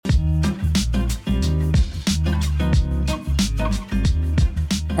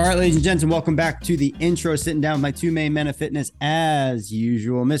All right, ladies and gents, and welcome back to the intro. Sitting down with my two main men of fitness, as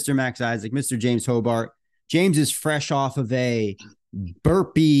usual, Mr. Max Isaac, Mr. James Hobart. James is fresh off of a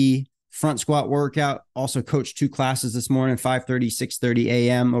burpee front squat workout. Also coached 2 classes this morning, 5:30, 6:30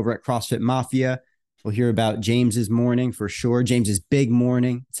 a.m. over at CrossFit Mafia. We'll hear about James's morning for sure. James's big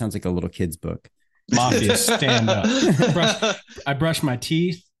morning. It sounds like a little kid's book. Mafia, stand up. I brush my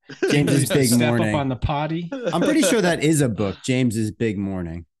teeth. James's big step morning. Step up on the potty. I'm pretty sure that is a book. James's big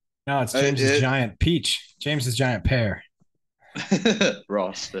morning. No, it's James's giant peach. James's giant pear.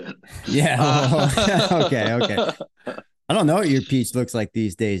 Ross. Yeah. Okay. I don't know what your peach looks like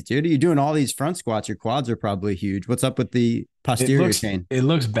these days, dude. You're doing all these front squats. Your quads are probably huge. What's up with the posterior chain? It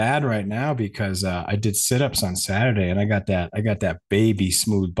looks bad right now because I did sit-ups on Saturday and I got that baby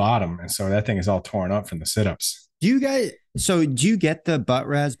smooth bottom. And so that thing is all torn up from the sit-ups. Do you get the butt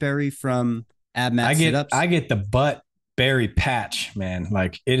raspberry from AbMat sit-ups? I get the butt berry patch, man.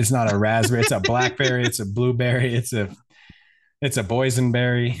 Like, it is not a raspberry. It's a blackberry. It's a blueberry. It's a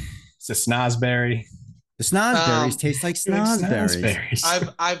boysenberry. It's a snozberry. The snozberries taste like snozberries.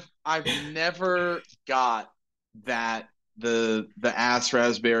 I've never got that the ass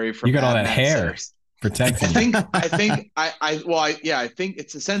raspberry from. You got all that hair centers. Protecting. I think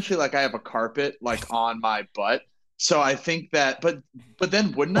it's essentially like I have a carpet like on my butt. So I think that, but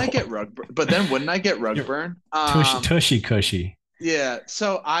then wouldn't I get rug burn? Tushy cushy. Yeah.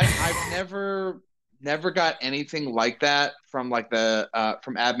 So I've never got anything like that from like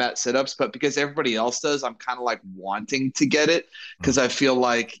from AbMat sit-ups, but because everybody else does, I'm kind of like wanting to get it because I feel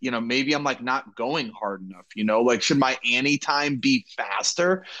like, maybe I'm like not going hard enough, like should my Annie time be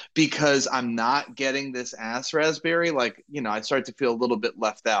faster because I'm not getting this ass raspberry? Like, I start to feel a little bit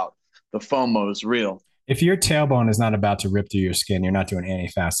left out. The FOMO is real. If your tailbone is not about to rip through your skin, you're not doing Annie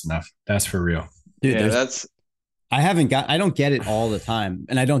fast enough. That's for real. Dude, yeah, I don't get it all the time.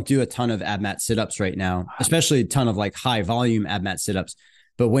 And I don't do a ton of AbMat sit-ups right now, especially a ton of like high volume AbMat sit-ups.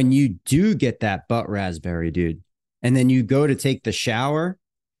 But when you do get that butt raspberry, dude, and then you go to take the shower,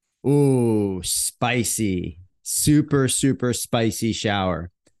 ooh, spicy, super, super spicy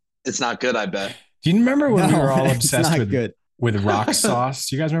shower. It's not good, I bet. Do you remember when we were all obsessed with rock sauce?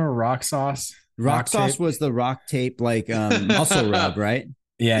 Do you guys remember rock sauce? Rock sauce was the rock tape, like muscle rub, right?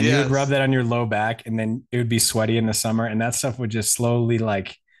 Yeah, and you would rub that on your low back, and then it would be sweaty in the summer, and that stuff would just slowly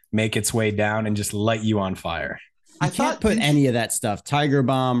like make its way down and just light you on fire. I can't put any of that stuff, Tiger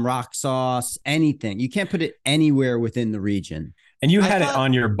Balm, rock sauce, anything. You can't put it anywhere within the region. And you had it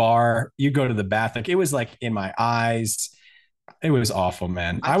on your bar. You go to the bath, like it was like in my eyes. It was awful,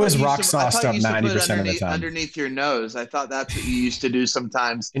 man. I was rock sauced up 90% of the time. Underneath your nose. I thought that's what you used to do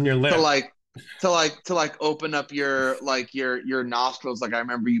sometimes. In your lip. To open up your nostrils, like I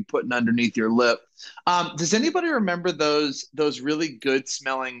remember you putting underneath your lip. Does anybody remember those really good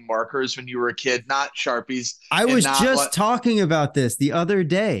smelling markers when you were a kid? Not Sharpies. I was just talking about this the other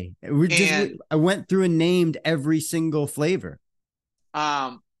day. I went through and named every single flavor.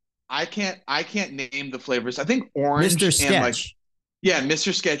 I can't name the flavors. I think orange, Mr. Sketch.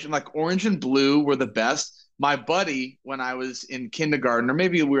 Mr. Sketch, and like orange and blue were the best. My buddy, when I was in kindergarten, or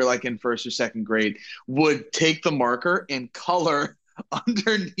maybe we were like in first or second grade, would take the marker and color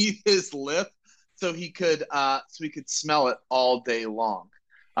underneath his lip so he could smell it all day long.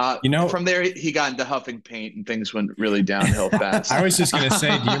 From there he got into huffing paint and things went really downhill fast. I was just gonna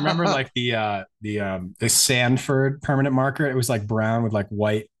say, do you remember like the Sanford permanent marker? It was like brown with like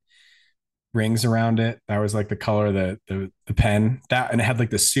white rings around it. That was like the color of the pen. And it had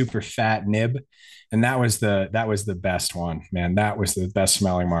like the super fat nib. And that was the best one, man. That was the best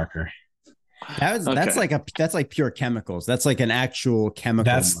smelling marker. That's like pure chemicals. That's like an actual chemical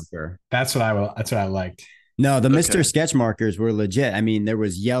marker. That's what I liked. No, the Mr. Sketch markers were legit. I mean, there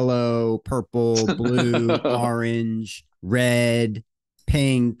was yellow, purple, blue, orange, red,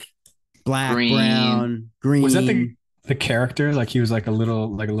 pink, black, brown, green. Was that the character? Like he was like a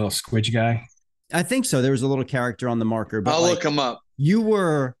little squidge guy? I think so. There was a little character on the marker, but I'll look him up. You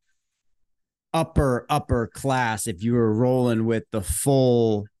were upper class if you were rolling with the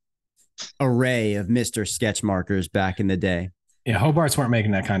full array of Mr. Sketch markers back in the day. Yeah, Hobarts weren't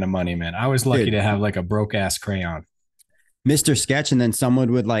making that kind of money, man. I was lucky to have like a broke ass crayon. Mr. Sketch, and then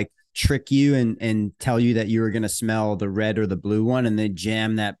someone would like trick you and tell you that you were going to smell the red or the blue one, and then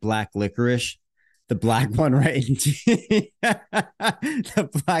jam that black licorice, the black one right into the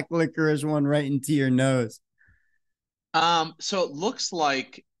black licorice one right into your nose. So it looks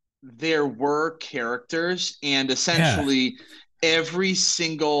like there were characters, and essentially every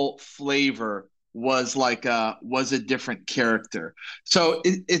single flavor was a different character. So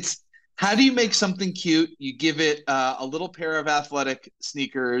it's how do you make something cute? You give it a little pair of athletic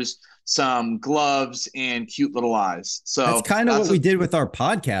sneakers, some gloves, and cute little eyes. That's So kind of what we did with our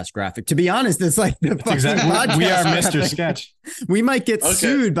podcast graphic. To be honest, it's like the fucking podcast we are Mr. graphic. Sketch. We might get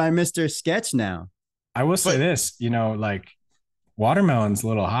sued by Mr. Sketch now. I will say this, like watermelon's a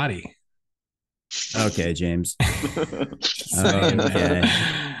little hottie. Okay, James. Okay.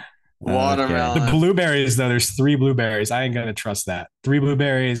 Watermelon. The blueberries, though, there's 3 blueberries. I ain't gonna trust that. 3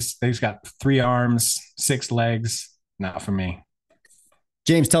 blueberries. They've got 3 arms, 6 legs. Not for me.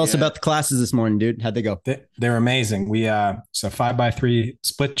 James, tell us about the classes this morning, dude. How'd they go? They're amazing. We so 5x3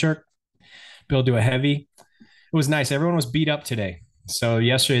 split jerk, build to a heavy. It was nice. Everyone was beat up today. So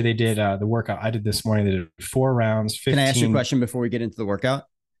yesterday they did the workout. I did this morning. They did 4 rounds. 15. Can I ask you a question before we get into the workout?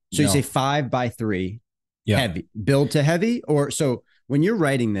 So you say 5x3 heavy, build to heavy, or so when you're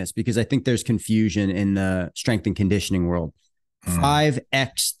writing this, because I think there's confusion in the strength and conditioning world,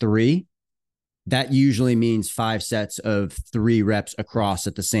 5x3, that usually means 5 sets of 3 reps across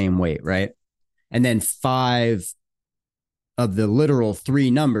at the same weight, right? And then 5 of the literal 3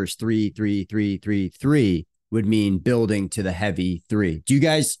 numbers, 3, 3, 3, 3, 3 would mean building to the heavy 3. Do you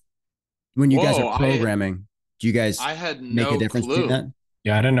guys, when you guys are programming, do you guys make a difference between that?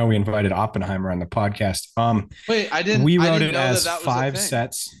 Yeah, I didn't know we invited Oppenheimer on the podcast. Wait, I didn't. We wrote I didn't it know as that 5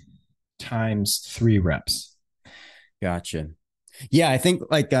 sets times 3 reps. Gotcha. Yeah, I think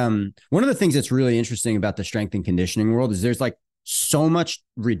like one of the things that's really interesting about the strength and conditioning world is there's like so much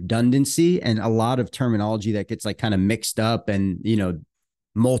redundancy and a lot of terminology that gets like kind of mixed up, and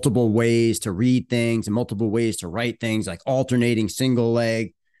multiple ways to read things and multiple ways to write things, like alternating single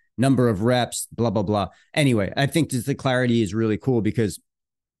leg, number of reps, blah, blah, blah. Anyway, I think the clarity is really cool because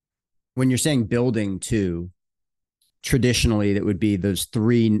when you're saying building to, traditionally that would be those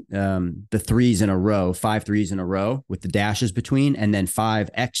 3, the 3s in a row, 5 3s in a row with the dashes between, and then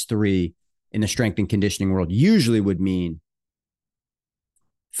 5x3 in the strength and conditioning world usually would mean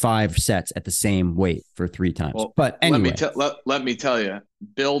 5 sets at the same weight for 3 times. Well, but anyway, let me tell you,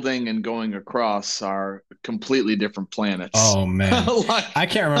 building and going across are completely different planets. Oh man, I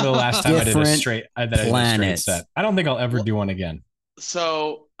can't remember the last time I did a straight set. I don't think I'll ever do one again.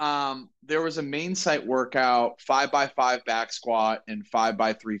 So there was a main site workout, 5x5 back squat and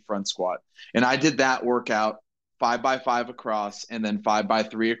 5x3 front squat, and I did that workout 5x5 across and then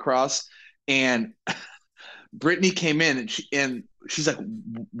 5x3 across. And Brittany came in and she's like,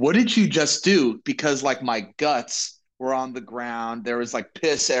 "What did you just do?" Because like my guts were on the ground, there was like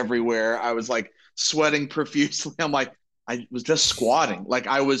piss everywhere. I was like sweating profusely. I'm like, I was just squatting, like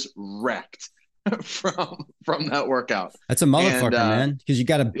I was wrecked from that workout. That's a motherfucker, man, because you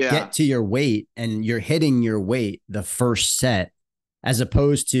got to get to your weight and you're hitting your weight the first set, as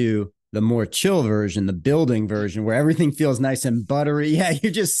opposed to the more chill version, the building version, where everything feels nice and buttery. Yeah,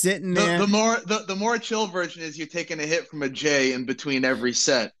 you're just sitting there. The more chill version is you're taking a hit from a J in between every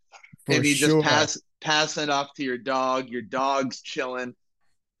set, and you just pass it off to your dog. Your dog's chilling.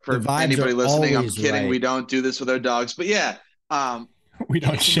 For anybody listening, I'm kidding. Right. We don't do this with our dogs, but yeah. We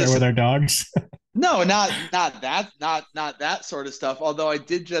don't share with our dogs. No, not that sort of stuff. Although I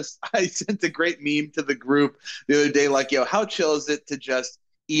sent a great meme to the group the other day, like, how chill is it to just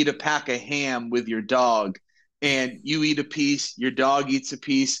eat a pack of ham with your dog, and you eat a piece, your dog eats a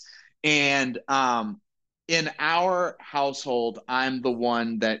piece, and in our household, I'm the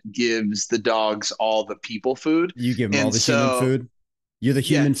one that gives the dogs all the people food. You give them all the human food. You're the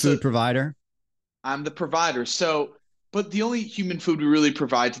human food provider. I'm the provider. So. But the only human food we really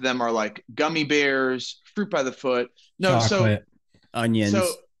provide to them are like gummy bears, fruit by the foot. No, chocolate, onions. So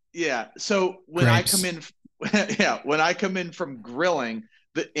yeah. So when grapes. When I come in from grilling,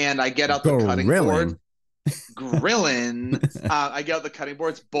 and I get out the cutting board, I get out the cutting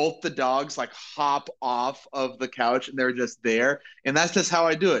boards. Both the dogs like hop off of the couch and they're just there, and that's just how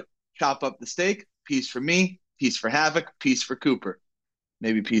I do it. Chop up the steak, piece for me, piece for Havoc, piece for Cooper.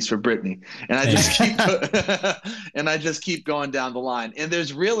 Maybe piece for Brittany, and I just keep going down the line. And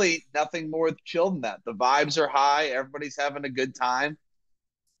there's really nothing more chill than that. The vibes are high. Everybody's having a good time.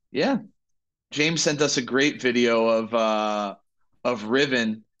 Yeah, James sent us a great video of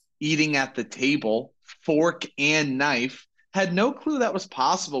Riven eating at the table, fork and knife. Had no clue that was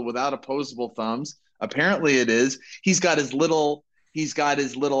possible without opposable thumbs. Apparently, it is. He's got his little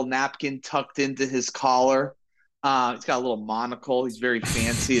napkin tucked into his collar. He's got a little monocle. He's very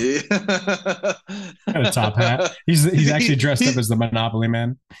fancy. Got a top hat. He's actually dressed up as the Monopoly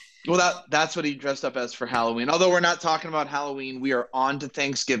Man. Well, that's what he dressed up as for Halloween. Although we're not talking about Halloween, we are on to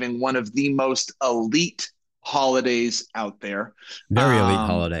Thanksgiving, one of the most elite holidays out there. Very elite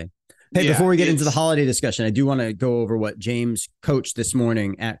holiday. Hey, Yeah, before we get into the it's holiday discussion, I do want to go over what James coached this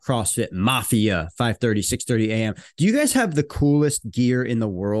morning at CrossFit Mafia, 5:30, 6:30 a.m. Do you guys have the coolest gear in the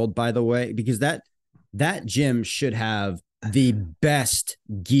world, by the way? Because that gym should have the best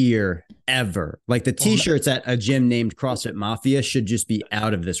gear ever. Like the t-shirts at a gym named CrossFit Mafia should just be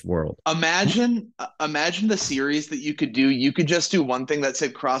out of this world. imagine the series that you could do. You could just do one thing that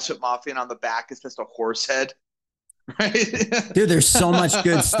said CrossFit Mafia, and on the back is just a horse head, right? Dude, there's so much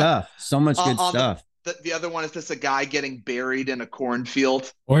good stuff. So much good On stuff. the other one is just a guy getting buried in a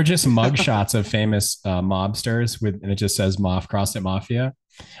cornfield. Or just mugshots of famous mobsters and it just says CrossFit Mafia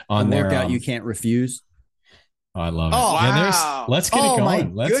A on their workout you can't refuse. Oh, I love it. Oh, wow. Let's get it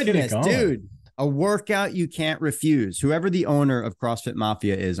going. My goodness, dude. A workout you can't refuse. Whoever the owner of CrossFit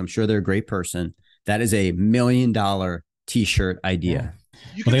Mafia is, I'm sure they're a great person. That is $1 million t-shirt idea.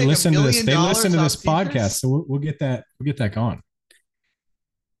 You Well, can they make listen to this. They $1 listen to million this off podcast, t-shirts? so we'll get that. We'll get that going.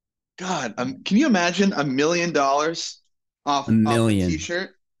 God, can you imagine $1 million off $1 million. a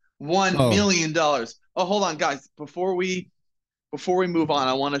t-shirt? $1 Oh. million. Oh, hold on, guys. Before we move on,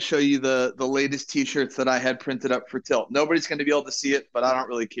 I want to show you the latest t-shirts that I had printed up for Tilt. Nobody's going to be able to see it, but I don't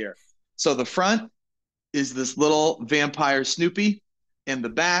really care. So the front is this little vampire Snoopy, and the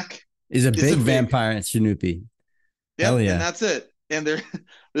back Is a big vampire and Snoopy. Yep, Hell yeah. and that's it. And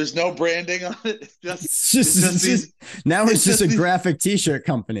there's no branding on it. It's just now it's just a graphic t-shirt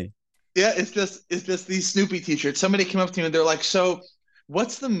company. Yeah, it's just these Snoopy t-shirts. Somebody came up to me and they're like, "So,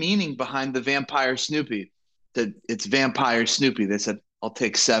 what's the meaning behind the vampire Snoopy?" Said it's vampire Snoopy. They said, "I'll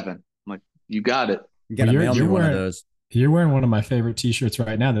take 7." I'm like, "You got it." You gotta mail me one of those. You're wearing one of my favorite t-shirts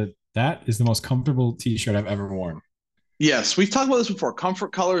right now. That is the most comfortable t-shirt I've ever worn. Yes, we've talked about this before.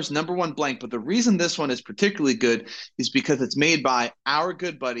 Comfort color is #1 blank, but the reason this one is particularly good is because it's made by our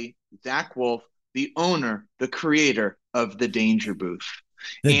good buddy Zach Wolf, the owner, the creator of the Danger Booth.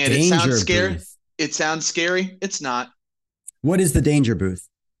 And it sounds scary. It sounds scary. It's not. What is the Danger Booth?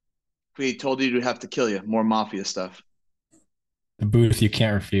 We told you to have to kill you. More mafia stuff. A booth you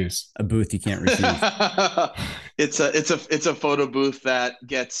can't refuse. A booth you can't refuse. It's a photo booth that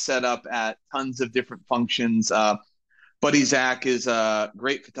gets set up at tons of different functions. Buddy Zach is a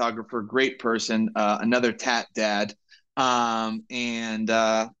great photographer, great person, another tat dad. Yeah,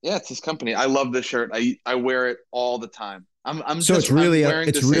 it's his company. I love this shirt. I wear it all the time. So it's really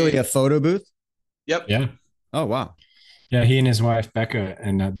a photo booth. Yep. Yeah. Oh wow. Yeah, he and his wife Becca,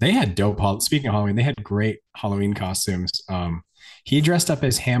 and they had dope. Speaking of Halloween, they had great Halloween costumes. He dressed up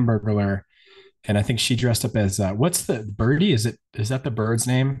as Hamburglar, and I think she dressed up as what's the birdie? Is that the bird's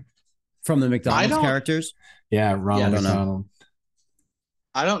name from the McDonald's characters? Yeah, Ronald McDonald.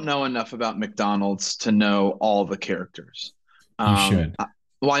 I don't know enough about McDonald's to know all the characters. You should.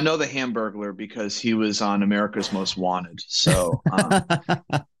 Well, I know the Hamburglar because he was on America's Most Wanted. So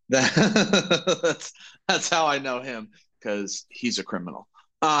that's how I know him, because he's a criminal.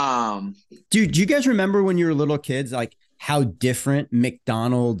 Dude, do you guys remember when you were little kids, like how different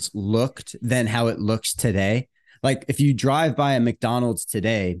McDonald's looked than how it looks today? Like if you drive by a McDonald's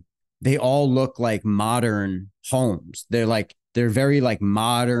today, they all look like modern homes. They're very like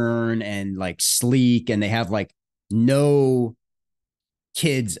modern and like sleek, and they have like no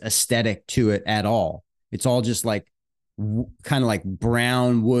kids aesthetic to it at all. It's all just like kind of like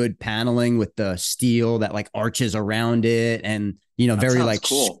brown wood paneling with the steel that like arches around it, and very like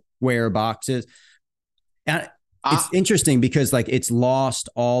cool. Square boxes. And it's interesting because like it's lost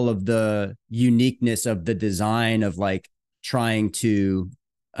all of the uniqueness of the design of like trying to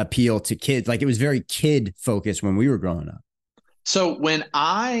appeal to kids. Like it was very kid focused when we were growing up. So when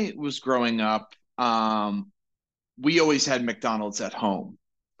I was growing up, we always had McDonald's at home.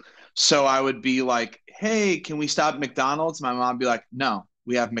 So I would be like, "Hey, can we stop at McDonald's?" My mom would be like, "No,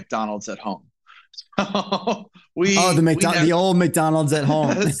 we have McDonald's at home." The old McDonald's at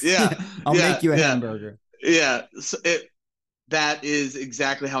home. Yeah. I'll make you a hamburger. Yeah. So that is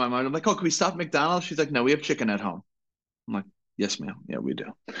exactly how my mom, I'm like, "Oh, can we stop at McDonald's?" She's like, "No, we have chicken at home." I'm like, "Yes, ma'am. Yeah, we do."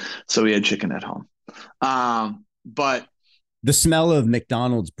 So we had chicken at home. But the smell of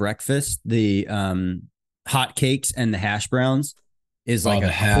McDonald's breakfast, the hot cakes and the hash browns is like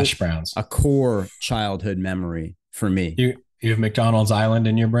a core childhood memory for me. You have McDonald's Island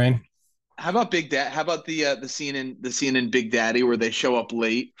in your brain? How about Big Dad? How about the scene in Big Daddy where they show up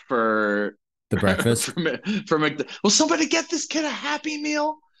late for the breakfast? Will somebody get this kid a Happy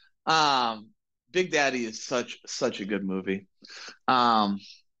Meal? Big Daddy is such a good movie.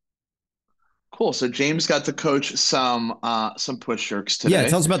 Cool. So James got to coach some push jerks today. Yeah,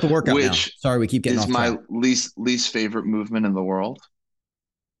 tell us about the workout. Which now. Sorry, we keep getting off my least favorite movement in the world.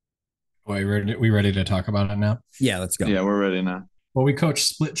 Wait, we ready to talk about it now? Yeah, let's go. Yeah, we're ready now. Well, we coach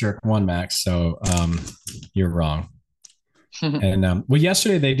split jerk one, Max. So you're wrong. And well,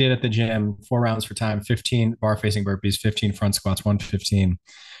 yesterday they did at the gym 4 rounds for time, 15 bar facing burpees, 15 front squats, 115,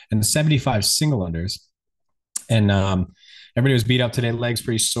 and 75 single unders. And everybody was beat up today, legs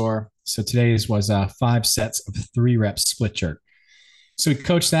pretty sore. So today's was 5 sets of 3 reps split jerk. So we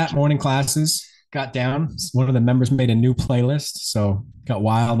coached that morning classes, got down. One of the members made a new playlist. So got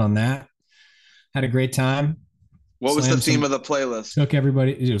wild on that. Had a great time. What was the theme of the playlist? Took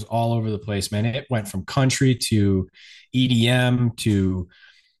everybody, it was all over the place, man. It went from country to EDM to,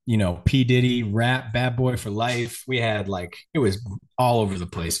 P. Diddy, rap, Bad Boy for Life. We had it was all over the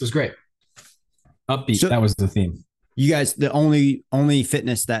place. It was great. Upbeat. So, that was the theme. You guys, the only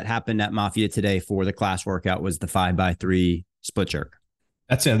fitness that happened at Mafia today for the class workout was the 5x3 split jerk.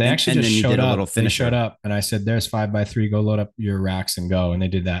 That's it. They actually just showed up. They showed up and I said, there's 5x3, go load up your racks and go. And they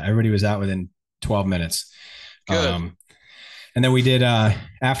did that. Everybody was out within 12 minutes. Good. And then we did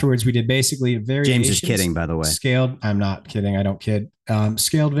afterwards, we did basically variations. James is kidding, by the way. Scaled. I'm not kidding. I don't kid.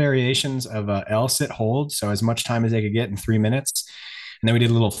 Scaled variations of L sit hold. So as much time as they could get in 3 minutes. And then we did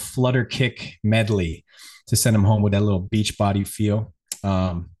a little flutter kick medley to send them home with that little beach body feel.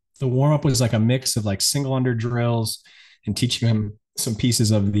 The warm up was like a mix of single under drills and teaching him some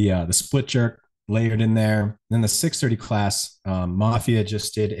pieces of the split jerk layered in there. And then the 6:30 class, Mafia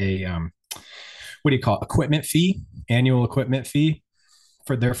just did a what do you call it? Annual equipment fee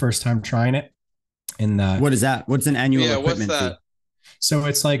for their first time trying it. And what is that? What's an annual equipment fee? So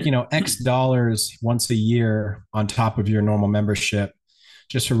it's X dollars once a year on top of your normal membership,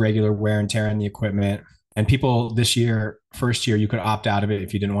 just for regular wear and tear on the equipment. And people this year, first year, you could opt out of it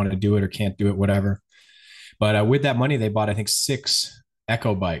if you didn't want to do it or can't do it, whatever. But with that money, they bought, I think, 6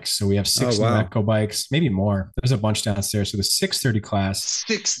 Echo bikes. So we have 6 new Echo bikes, maybe more. There's a bunch downstairs. So the 6:30 class,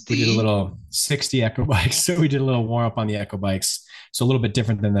 60. We did a little 60 Echo bikes. So we did a little warm up on the Echo bikes. So a little bit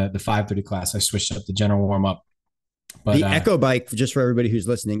different than the 5:30 class. I switched up the general warm up. But the Echo bike, just for everybody who's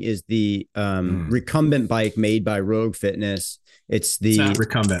listening, is the recumbent bike made by Rogue Fitness. It's not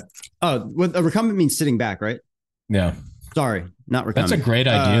recumbent. Oh, well, a recumbent means sitting back, right? Yeah. Sorry, not recumbent. That's a great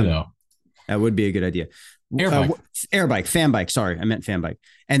idea, though. That would be a good idea. Air bike, fan bike. Sorry, I meant fan bike.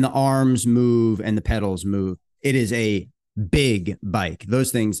 And the arms move and the pedals move. It is a big bike.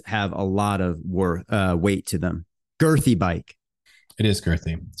 Those things have a lot of weight to them. Girthy bike. It is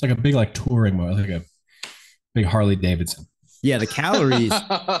girthy. It's like a big touring mode, like a big Harley Davidson. Yeah, the calories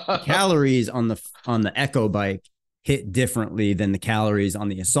on the Echo bike hit differently than the calories on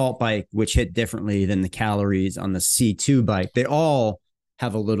the Assault bike, which hit differently than the calories on the C2 bike. They all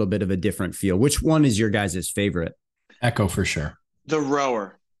have a little bit of a different feel. Which one is your guys' favorite? Echo for sure. The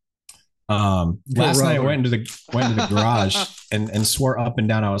rower. Last night I went into the garage and swore up and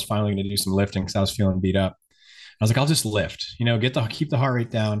down I was finally going to do some lifting because I was feeling beat up. I was like, I'll just lift, keep the heart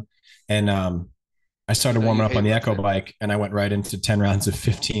rate down. And I started warming up on the Echo bike and I went right into 10 rounds of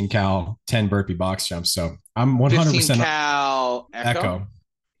 15 cal, 10 burpee box jumps. So I'm 100% 15 cal Echo.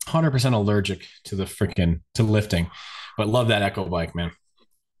 100% allergic to lifting, but love that Echo bike, man.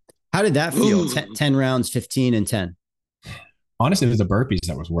 How did that feel? 10 rounds, 15 and 10. Honestly, it was the burpees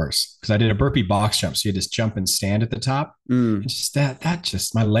that was worse because I did a burpee box jump. So you just jump and stand at the top.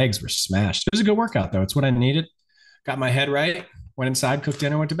 Just my legs were smashed. It was a good workout though. It's what I needed. Got my head right, went inside, cooked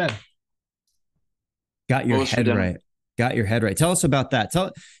dinner, went to bed. Got your head right. Tell us about that.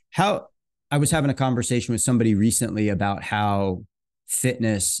 How I was having a conversation with somebody recently about how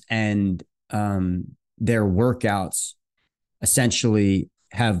fitness and their workouts essentially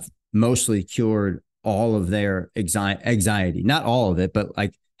have mostly cured all of their anxiety. Not all of it, but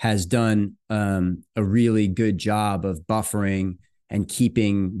has done a really good job of buffering and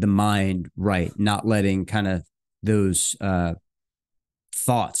keeping the mind right, not letting kind of those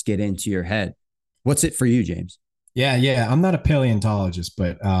thoughts get into your head. What's it for you, James? Yeah. I'm not a paleontologist,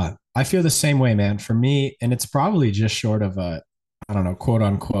 but I feel the same way, man. For me, and it's probably just short of a, I don't know, quote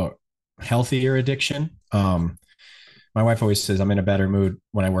unquote, healthier addiction. My wife always says I'm in a better mood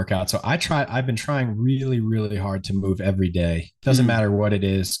when I work out. So I've been trying really, really hard to move every day. Doesn't matter what it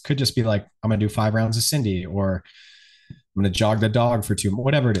is. Could just be I'm going to do 5 rounds of Cindy, or I'm going to jog the dog for 2,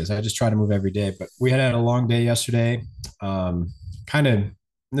 whatever it is. I just try to move every day, but we had a long day yesterday.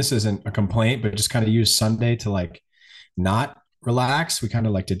 This isn't a complaint, but just kind of used Sunday to not relax. We kind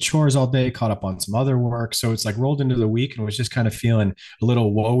of did chores all day, caught up on some other work. So it's rolled into the week and was just kind of feeling a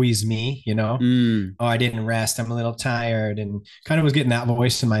little woe-is me, Oh, I didn't rest. I'm a little tired, and kind of was getting that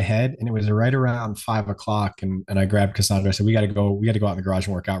voice in my head. And it was right around 5 o'clock. And I grabbed Cassandra. I said, we got to go out in the garage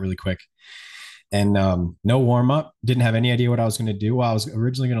and work out really quick. And no warm up, didn't have any idea what I was going to do. Well, I was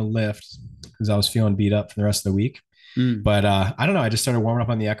originally going to lift because I was feeling beat up for the rest of the week. But I don't know. I just started warming up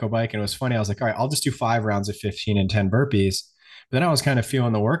on the Echo bike, and it was funny. I was like, all right, I'll just do 5 rounds of 15 and 10 burpees. But then I was kind of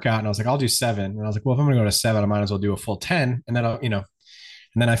feeling the workout, and I was like, I'll do 7. And I was like, well, if I'm going to go to 7, I might as well do a full 10. And then and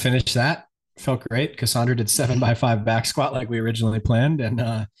then I finished that. Felt great. Cassandra did 7x5 back squat like we originally planned,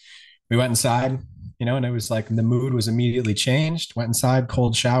 and we went inside. And it was like the mood was immediately changed. Went inside,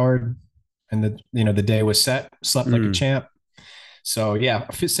 cold showered, and the day was set. Slept like a champ. So yeah,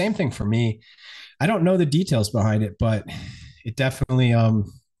 same thing for me. I don't know the details behind it, but it definitely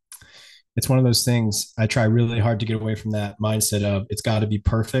it's one of those things. I try really hard to get away from that mindset of it's got to be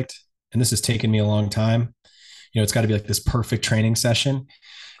perfect, and this has taken me a long time. It's got to be like this perfect training session.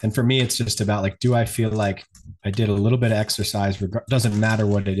 And for me, it's just about like, do I feel like I did a little bit of exercise? Doesn't matter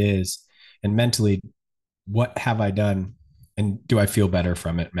what it is. And mentally, what have I done? And do I feel better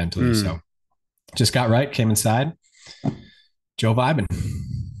from it mentally? So just got right, came inside. Joe Vibin.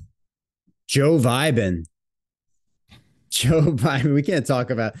 We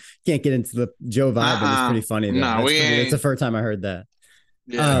can't get into the Joe Vibin. It's pretty funny though. No, it's the first time I heard that.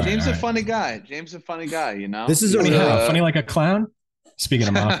 Yeah, James a funny guy. This is funny like a clown. Speaking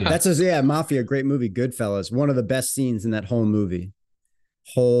of Mafia. Mafia, great movie. Goodfellas, one of the best scenes in that whole movie.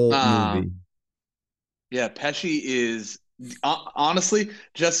 Yeah, Pesci is honestly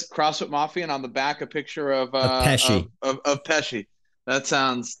just CrossFit Mafia, and on the back a picture of Pesci. Of Pesci. That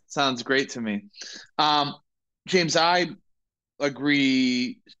sounds great to me. James, I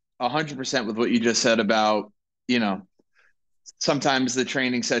agree 100% with what you just said about, sometimes the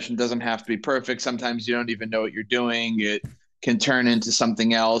training session doesn't have to be perfect. Sometimes you don't even know what you're doing. It can turn into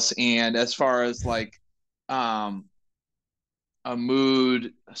something else. And as far as like a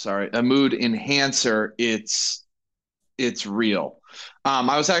mood enhancer, it's real.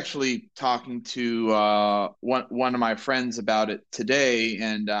 I was actually talking to one of my friends about it today,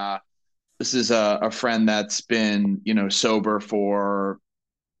 and this is a friend that's been, sober for,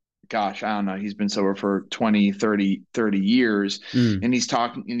 gosh, I don't know. He's been sober for 20, 30 years. And he's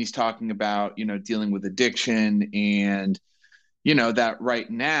talking about, dealing with addiction, and, that right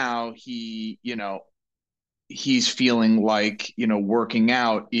now he's feeling like, working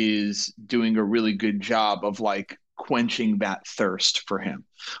out is doing a really good job of like quenching that thirst for him.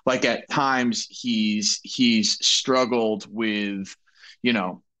 Like at times he's struggled with,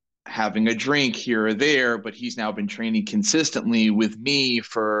 having a drink here or there, but he's now been training consistently with me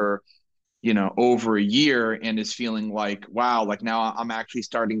for, over a year, and is feeling like, wow, like now I'm actually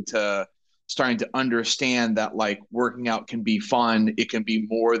starting to understand that like working out can be fun. It can be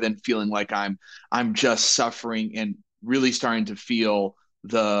more than feeling like I'm just suffering, and really starting to feel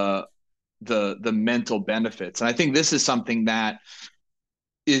the mental benefits. And I think this is something that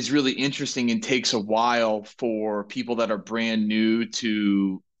is really interesting and takes a while for people that are brand new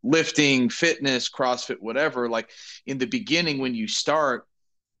to lifting, fitness, CrossFit, whatever. Like in the beginning, when you start,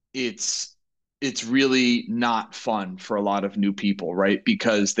 it's really not fun for a lot of new people, right?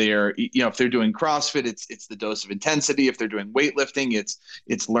 Because they're, if they're doing CrossFit, it's the dose of intensity. If they're doing weightlifting,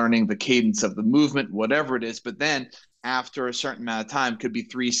 it's learning the cadence of the movement, whatever it is. But then after a certain amount of time, could be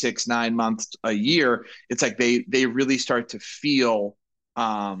 3, 6, 9 months, a year, it's like they really start to feel,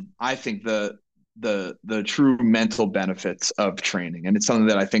 I think the true mental benefits of training. And it's something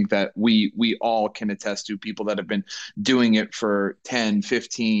that I think that we all can attest to, people that have been doing it for 10,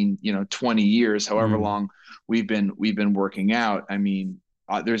 15, 20 years, however long we've been working out. I mean,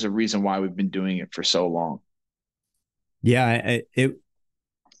 there's a reason why we've been doing it for so long. Yeah.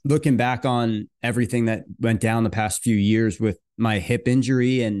 Looking back on everything that went down the past few years with my hip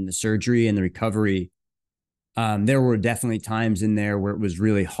injury and the surgery and the recovery, there were definitely times in there where it was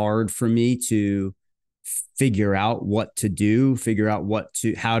really hard for me to figure out what to do,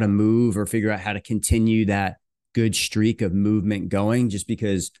 how to move, or figure out how to continue that good streak of movement going, just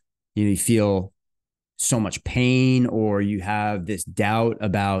because, you feel so much pain, or you have this doubt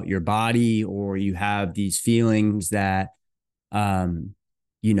about your body, or you have these feelings that,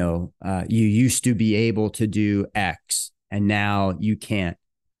 you used to be able to do X and now you can't.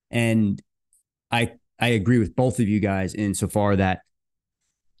 And I agree with both of you guys insofar that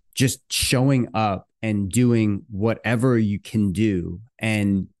just showing up and doing whatever you can do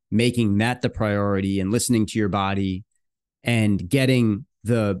and making that the priority, and listening to your body and getting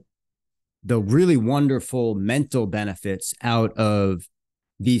the really wonderful mental benefits out of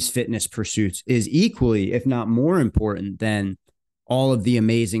these fitness pursuits is equally, if not more important than all of the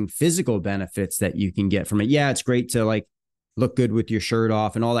amazing physical benefits that you can get from it. Yeah, it's great to like look good with your shirt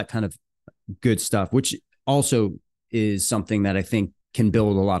off and all that kind of good stuff, which also is something that I think can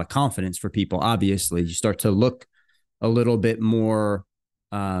build a lot of confidence for people. Obviously, you start to look a little bit more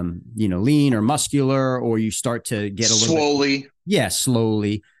lean or muscular, or you start to get a little slowly.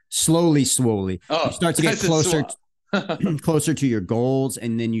 Slowly. Oh, you start to get closer to your goals,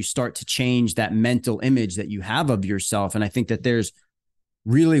 and then you start to change that mental image that you have of yourself. And I think that there's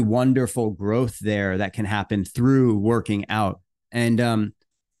really wonderful growth there that can happen through working out. And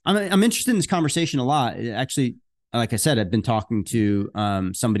I'm interested in this conversation a lot. Actually, like I said, I've been talking to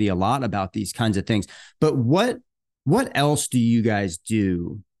somebody a lot about these kinds of things. But what else do you guys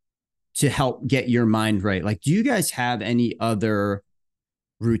do to help get your mind right? Like, do you guys have any other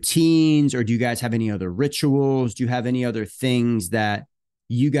routines, or do you guys have any other rituals? Do you have any other things that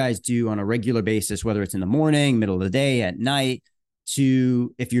you guys do on a regular basis, whether it's in the morning, middle of the day, at night,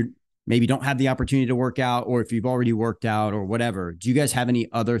 to, if you're maybe don't have the opportunity to work out, or if you've already worked out or whatever, do you guys have any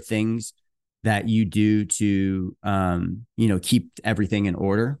other things that you do to, keep everything in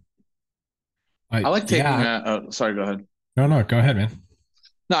order? I like taking sorry, go ahead. No, go ahead, man.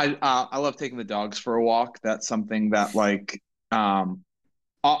 No, I love taking the dogs for a walk. That's something that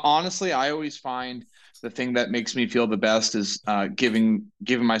honestly, I always find the thing that makes me feel the best is giving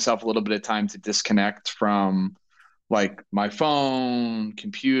myself a little bit of time to disconnect from like my phone,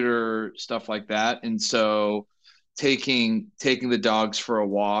 computer, stuff like that. And so taking the dogs for a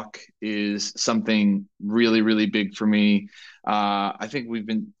walk is something really, really big for me. I think we've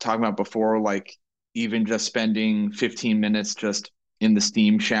been talking about before, like even just spending 15 minutes just in the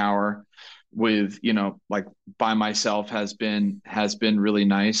steam shower with, like by myself has been really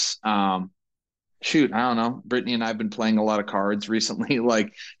nice. Shoot, I don't know. Brittany and I have been playing a lot of cards recently.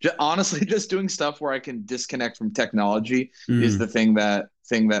 Like, honestly, just doing stuff where I can disconnect from technology is the thing that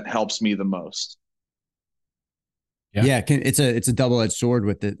helps me the most. Yeah, it's a double-edged sword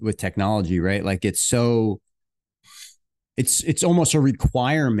with technology, right? Like, it's almost a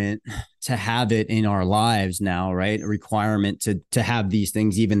requirement to have it in our lives now, right? A requirement to have these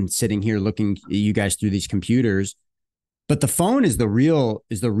things, even sitting here looking at you guys through these computers. But the phone is the real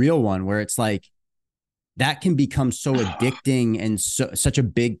one, where it's like, that can become so addicting and such a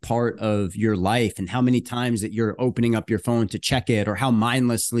big part of your life, and how many times that you're opening up your phone to check it, or how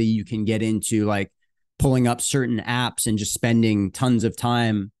mindlessly you can get into like pulling up certain apps and just spending tons of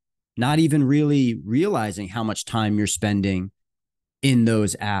time, not even really realizing how much time you're spending in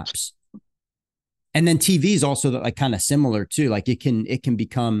those apps. And then TV is also like kind of similar too. Like it can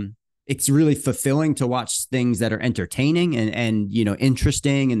become, it's really fulfilling to watch things that are entertaining and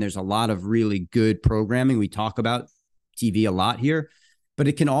interesting. And there's a lot of really good programming. We talk about TV a lot here, but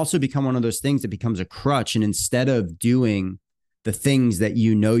it can also become one of those things that becomes a crutch. And instead of doing the things that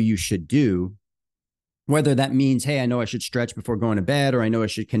you should do, whether that means, hey, I know I should stretch before going to bed, or I know I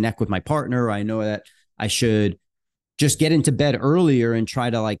should connect with my partner, or I know that I should just get into bed earlier and try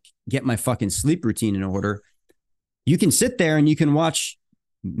to like get my fucking sleep routine in order. You can sit there and you can watch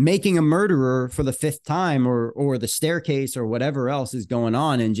Making a Murderer for the 5th time, or The Staircase, or whatever else is going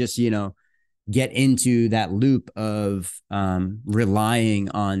on, and just, get into that loop of relying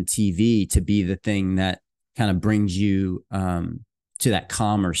on TV to be the thing that kind of brings you to that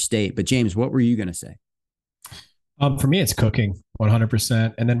calmer state. But James, what were you going to say? For me, it's cooking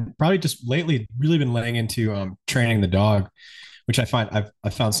 100%. And then probably just lately really been laying into training the dog, which I find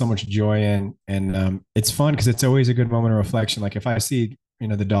I've found so much joy in. And it's fun because it's always a good moment of reflection. Like if I see,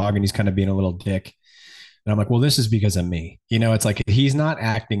 the dog and he's kind of being a little dick, and I'm like, well, this is because of me. It's like he's not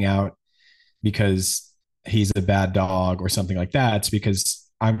acting out because he's a bad dog or something like that. It's because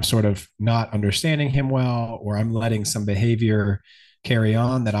I'm sort of not understanding him well, or I'm letting some behavior carry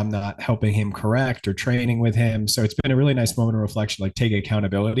on that I'm not helping him correct or training with him. So it's been a really nice moment of reflection, like taking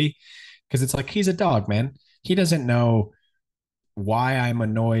accountability, because it's like, he's a dog, man. He doesn't know why I'm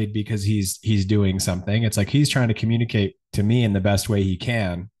annoyed because he's doing something. It's like, he's trying to communicate to me in the best way he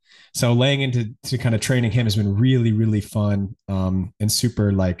can. So laying into kind of training him has been really, really fun, and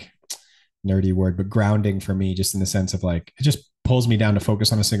super like nerdy word, but grounding for me, just in the sense of like, it just pulls me down to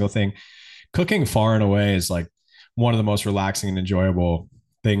focus on a single thing. Cooking far and away is like one of the most relaxing and enjoyable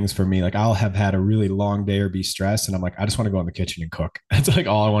things for me. Like I'll have had a really long day or be stressed, and I'm like, I just want to go in the kitchen and cook. That's like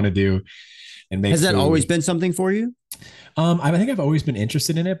all I want to do. And make. Has that food. Always been something for you? I think I've always been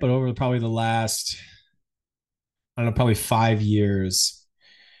interested in it, but over probably the last, I don't know, probably 5 years,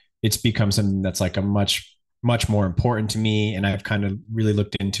 it's become something that's like a much more important to me. And I've kind of really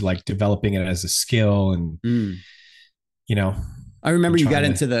looked into like developing it as a skill. And, I remember you got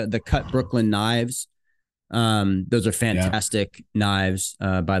into the Cut Brooklyn knives. Those are fantastic knives.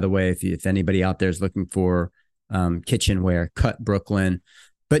 By the way, if anybody out there is looking for kitchenware, Cut Brooklyn.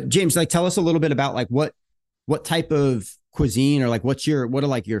 But James, like, tell us a little bit about like what type of cuisine, or like what are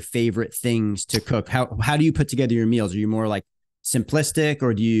like your favorite things to cook? How do you put together your meals? Are you more like simplistic,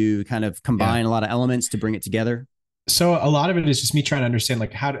 or do you kind of combine a lot of elements to bring it together? So a lot of it is just me trying to understand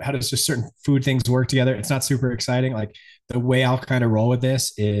like how does just certain food things work together. It's not super exciting. Like the way I'll kind of roll with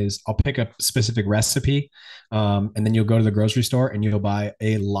this is I'll pick a specific recipe, and then you'll go to the grocery store and you'll buy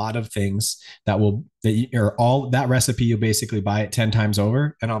a lot of things or all that recipe. You'll basically buy it 10 times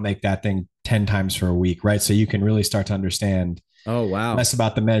over, and I'll make that thing 10 times for a week, right? So you can really start to understand. Oh, wow. Less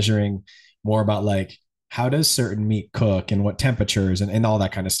about the measuring, more about like how does certain meat cook and what temperatures and all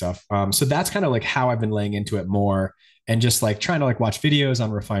that kind of stuff. So that's kind of like how I've been laying into it more, and just like trying to like watch videos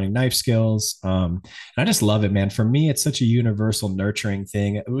on refining knife skills. And I just love it, man. For me, it's such a universal nurturing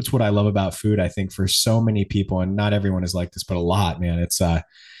thing. It's what I love about food. I think for so many people, and not everyone is like this, but a lot, man. It's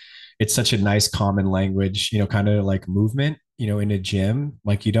such a nice common language, kind of like movement, in a gym.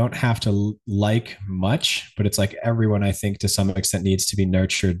 Like you don't have to like much, but it's like everyone, I think, to some extent needs to be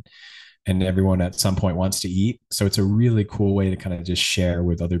nurtured, and everyone at some point wants to eat. So it's a really cool way to kind of just share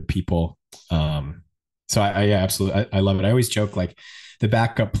with other people. So I yeah, absolutely. I love it. I always joke like the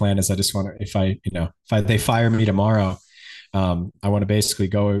backup plan is I just want to, if they fire me tomorrow, I want to basically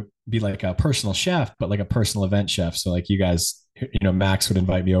go be like a personal chef, but like a personal event chef. So like you guys, Max would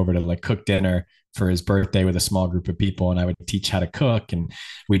invite me over to like cook dinner for his birthday with a small group of people, and I would teach how to cook, and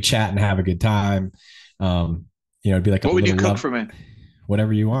we'd chat and have a good time. It'd be like, what would you cook for me?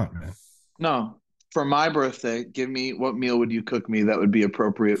 Whatever you want, man. No, for my birthday, give me what meal would you cook me that would be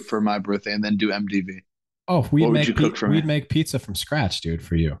appropriate for my birthday, and then do MDV. Oh, we'd make pizza from scratch, dude,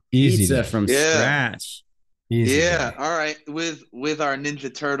 for you. Easy pizza from scratch. Easy. Yeah. All right. With our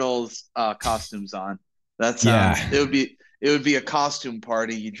Ninja Turtles costumes on. That sounds. Yeah. It would be a costume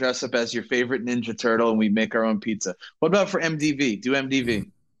party. You dress up as your favorite Ninja Turtle, and we make our own pizza. What about for MDV? Do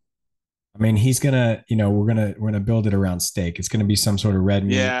MDV. I mean, he's gonna, we're gonna build it around steak. It's gonna be some sort of red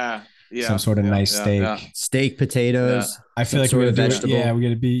meat. Yeah. Some sort of nice steak. Steak, potatoes. Yeah. I feel like we're gonna do it. Yeah,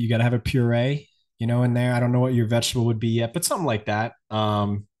 you gotta have a puree, in there. I don't know what your vegetable would be yet, but something like that.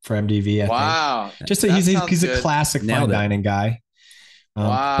 For MDV, I think. Just he's a classic fine dining guy.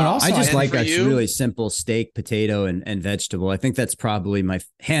 Wow. But also I just like a really simple steak, potato, and vegetable. I think that's probably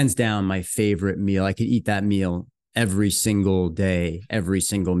hands down my favorite meal. I could eat that meal every single day, every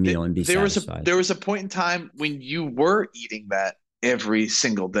single meal, and be satisfied. There was a point in time when you were eating that every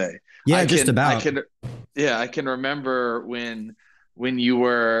single day. Yeah, just about. I can remember when you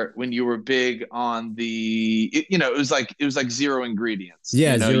were big on the, it was like zero ingredients.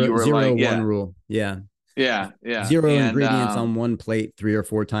 Yeah, zero one rule. Yeah. Yeah. Zero ingredients on one plate 3 or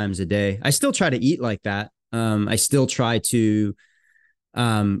 4 times a day. I still try to eat like that. I still try to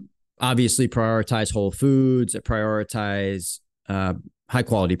obviously prioritize whole foods, prioritize high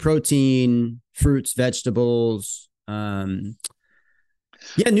quality protein, fruits, vegetables.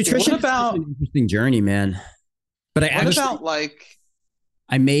 Nutrition is an interesting journey, man. But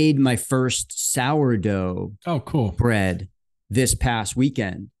I made my first sourdough bread this past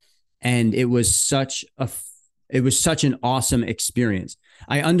weekend, and it was such an awesome experience.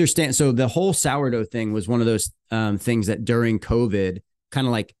 I understand. So the whole sourdough thing was one of those things that during COVID, kind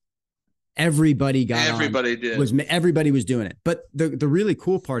of like everybody was doing it. But the really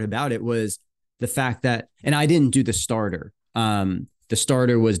cool part about it was the fact that, and I didn't do the starter. The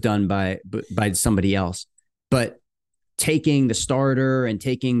starter was done by somebody else, but taking the starter and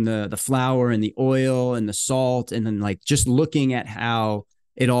taking the flour and the oil and the salt, and then like just looking at how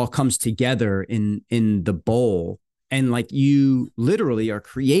it all comes together in the bowl. And like you literally are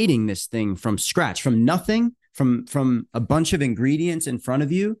creating this thing from scratch, from nothing, from a bunch of ingredients in front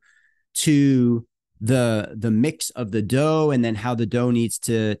of you, to the mix of the dough, and then how the dough needs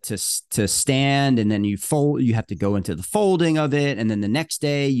to stand, and then you have to go into the folding of it, and then the next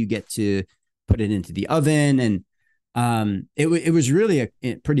day you get to put it into the oven. And it was really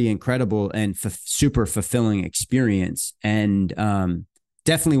a pretty incredible and super fulfilling experience, and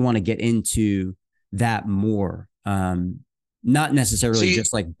definitely want to get into that more. Not necessarily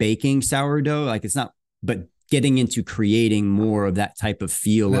just like baking sourdough, like it's not, but getting into creating more of that type of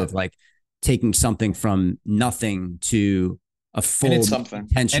feel of like taking something from nothing to a full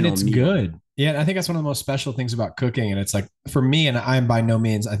intentional and it's meal. Good. Yeah, I think that's one of the most special things about cooking. And it's like, for me, and I'm by no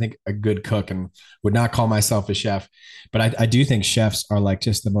means, I think, a good cook, and would not call myself a chef, but I do think chefs are like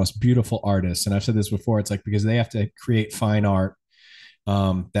just the most beautiful artists. And I've said this before, it's like, because they have to create fine art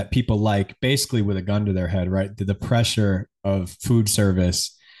that people like, basically with a gun to their head, right? The pressure of food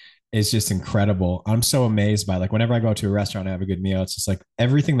service is just incredible. I'm so amazed by, like, whenever I go out to a restaurant and have a good meal, it's just like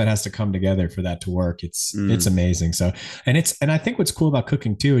everything that has to come together for that to work. It's amazing. So, and I think what's cool about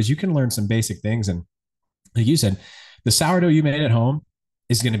cooking too, is you can learn some basic things. And like you said, the sourdough you made at home,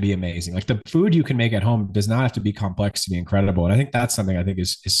 is going to be amazing. Like the food you can make at home does not have to be complex to be incredible. And I think that's something I think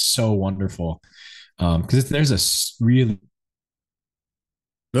is so wonderful. Because there's a really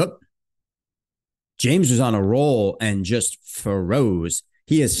Oop. James was on a roll and just froze.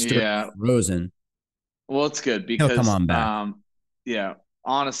 He is straight frozen. Well, it's good He'll come because on back. yeah,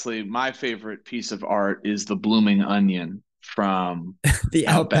 honestly, my favorite piece of art is the blooming onion from The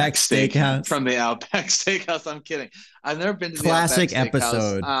Outback Steakhouse. From the Outback Steakhouse. I'm kidding. I've never been to Classic the Outback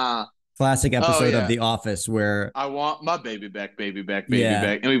episode. Steakhouse. Classic episode of The Office where I want my baby back, back.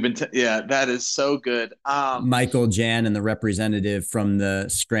 And we've been, that is so good. Michael, Jan, and the representative from the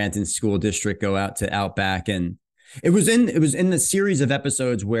Scranton School District go out to Outback. And it was in the series of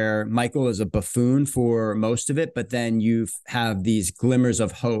episodes where Michael is a buffoon for most of it, but then you have these glimmers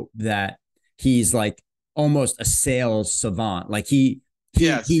of hope that he's like almost a sales savant. Like he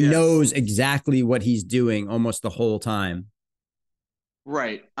knows exactly what he's doing almost the whole time.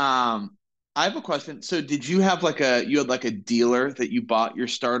 Right. I have a question. So did you have you had like a dealer that you bought your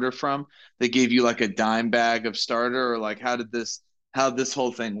starter from that gave you like a dime bag of starter, or like how did this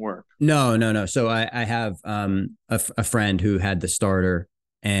whole thing work? No. So I have a friend who had the starter,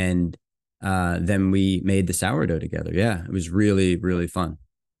 and then we made the sourdough together. Yeah, it was really, really fun.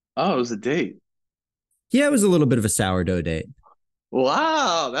 Oh, it was a date. Yeah, it was a little bit of a sourdough date.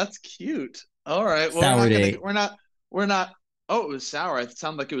 Wow, that's cute. All right. Well, we're not. Oh, it was sour. It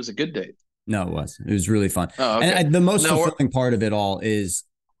sounded like it was a good date. No, it was. It was really fun. Oh, okay. And the most fulfilling part of it all is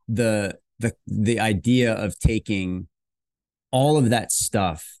the idea of taking all of that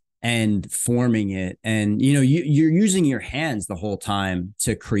stuff and forming it, and you're using your hands the whole time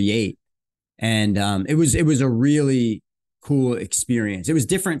to create, and it was a really cool experience. It was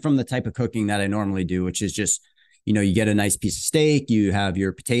different from the type of cooking that I normally do, which is just you get a nice piece of steak, you have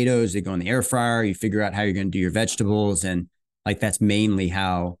your potatoes, they go in the air fryer, you figure out how you're going to do your vegetables, and like that's mainly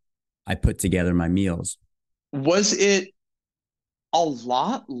how I put together my meals. Was it a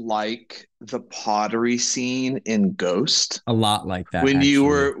lot like the pottery scene in Ghost? A lot like that. When you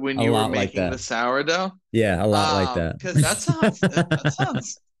were making the sourdough? Yeah, a lot like that. Because that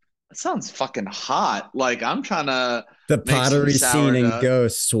sounds fucking hot. Like I'm trying to the pottery scene in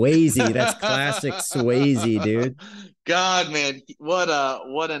Ghost. Swayze. That's classic Swayze, dude. God, man, what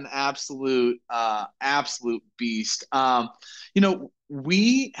an absolute beast.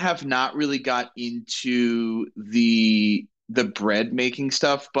 We have not really got into the bread making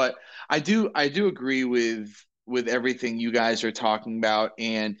stuff, but I do agree with everything you guys are talking about,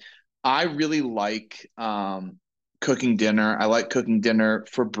 and I really like cooking dinner. I like cooking dinner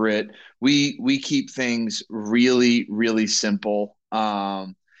for Britt. We keep things really, really simple.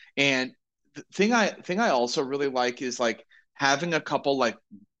 And the thing I also really like is like having a couple like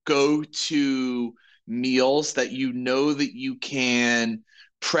go-to meals that that you can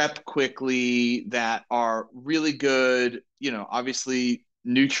prep quickly, that are really good, obviously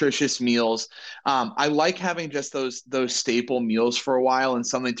nutritious meals. I like having just those staple meals for a while and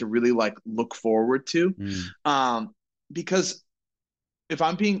something to really like look forward to. Because if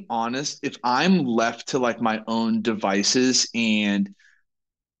I'm being honest, if I'm left to like my own devices and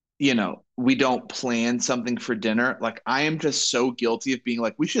we don't plan something for dinner, like I am just so guilty of being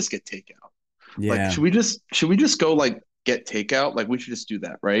like, we should just get takeout. Yeah. Like, should we just go like get takeout? Like we should just do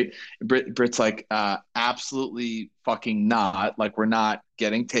that, right? Britt's like, absolutely fucking not. Like we're not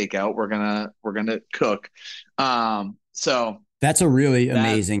getting takeout. We're gonna cook. So that's a really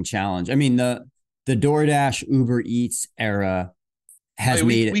amazing challenge. I mean, the DoorDash Uber Eats era has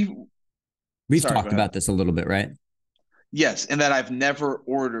we've talked about this a little bit, right? Yes, and that I've never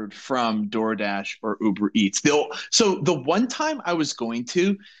ordered from DoorDash or Uber Eats. So the one time I was going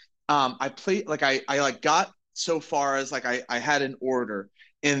to, I played like I like got so far as like I had an order,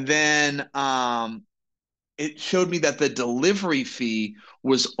 and then it showed me that the delivery fee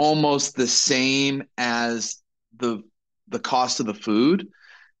was almost the same as the cost of the food,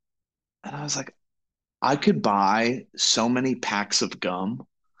 and I was like, I could buy so many packs of gum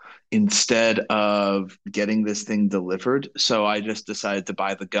instead of getting this thing delivered. So I just decided to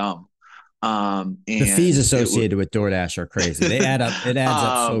buy the gum. And the fees associated with DoorDash are crazy. They add up. It adds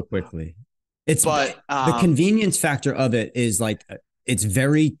up so quickly. The convenience factor of it is like, it's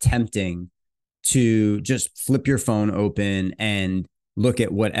very tempting to just flip your phone open and look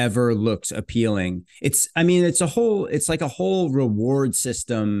at whatever looks appealing. It's like a whole reward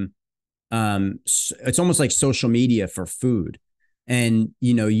system. It's almost like social media for food. And,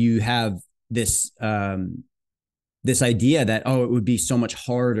 you have this idea that, it would be so much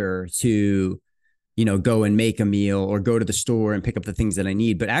harder to, go and make a meal or go to the store and pick up the things that I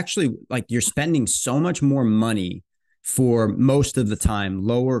need. But actually, like, you're spending so much more money for most of the time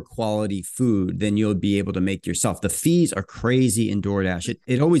lower quality food than you'll be able to make yourself. The fees are crazy in DoorDash.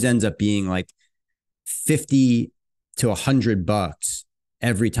 It always ends up being like 50 to $100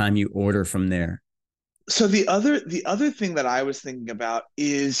 every time you order from there. So the other thing that I was thinking about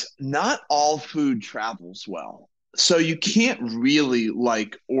is not all food travels well. So you can't really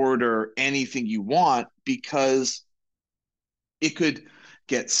like order anything you want because it could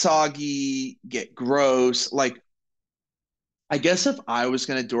get soggy, get gross. Like I guess if I was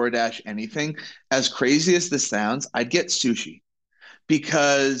going to DoorDash anything, as crazy as this sounds, I'd get sushi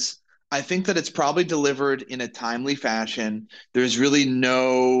because I think that it's probably delivered in a timely fashion. There's really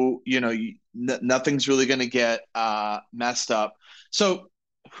no, nothing's really going to get messed up. So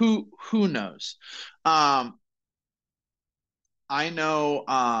who knows? Um, I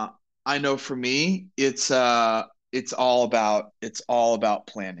know for me, it's all about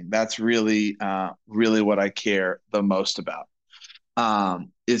planning. That's really what I care the most about.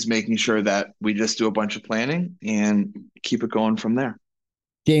 Is making sure that we just do a bunch of planning and keep it going from there.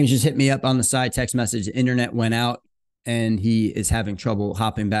 James just hit me up on the side text message. The internet went out and he is having trouble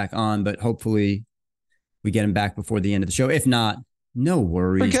hopping back on, but hopefully we get him back before the end of the show. If not, no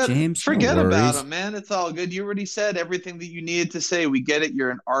worries, Forget James. forget No about worries. him, man. It's all good. You already said everything that you needed to say. We get it.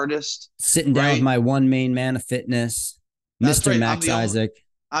 You're an artist, Sitting down with right? my one main man of fitness, That's Mr. right. Max Isaac.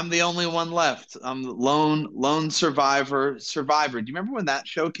 I'm the only one left. I'm the lone survivor. Survivor. Do you remember when that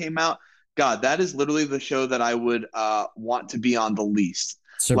show came out? God, that is literally the show that I would want to be on the least.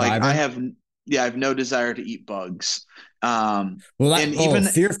 Like Survivor. I have no desire to eat bugs. Um, Well, and even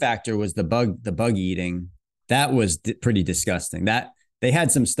Fear Factor was the bug eating. That was pretty disgusting. That they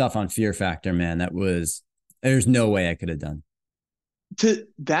had some stuff on Fear Factor, man. There's no way I could have done.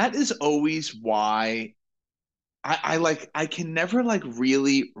 that is always why I can never like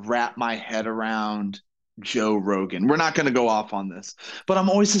really wrap my head around Joe Rogan. We're not going to go off on this, but I'm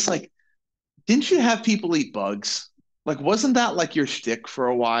always just like, didn't you have people eat bugs? Like, wasn't that like your shtick for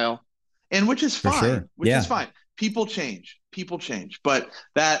a while? And which is For fine, sure. which is Yeah. fine. People change, but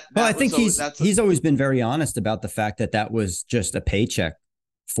that Well, I that think was that's he's always been very honest about the fact that that was just a paycheck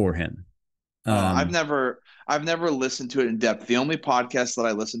for him. oh, I've Um, never I've never listened to it in depth. The only podcast that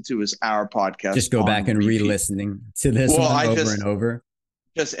I listen to is our podcast just go back on and repeat. re-listening to this Well, one I over and over.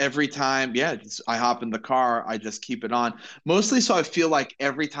 just every time, yeah, I hop in the car, I just keep it on. Mostly so I feel like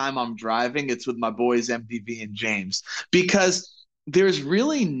every time I'm driving, it's with my boys MDV and James because there's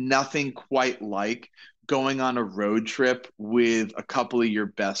really nothing quite like going on a road trip with a couple of your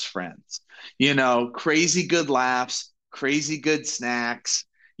best friends. Crazy good laughs, crazy good snacks.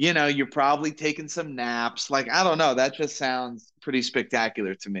 You're probably taking some naps. Like, I don't know, that just sounds pretty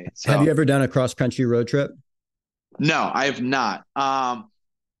spectacular to me. Have you So, ever done a cross-country road trip? no, I have not.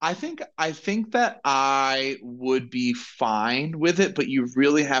 I think that I would be fine with it, but you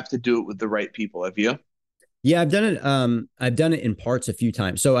really have to do it with the right people. Have you? Yeah, I've done it. I've done it in parts a few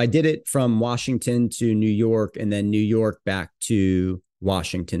times. So I did it from Washington to New York, and then New York back to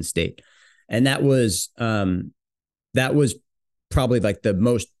Washington State, and that was probably like the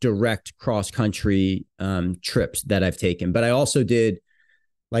most direct cross country trips that I've taken. But I also did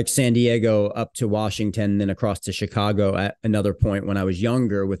like San Diego up to Washington, then across to Chicago at another point when I was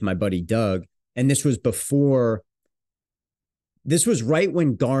younger with my buddy Doug, and this was right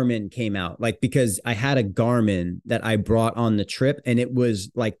when Garmin came out, like because I had a Garmin that I brought on the trip and it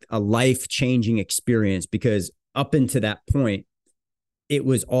was like a life-changing experience because up until that point, it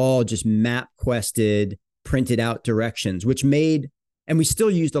was all just map quested, printed out directions, and we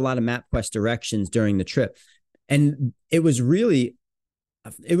still used a lot of MapQuest directions during the trip. And it was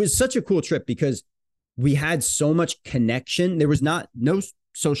such a cool trip because we had so much connection. There was no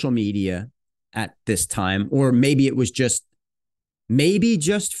social media at this time, or maybe just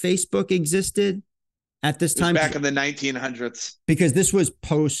Facebook existed at this It was time back in the 1900s. because this was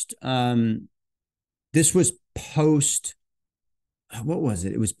post what was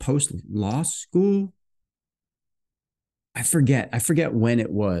it? It was post law school. I forget when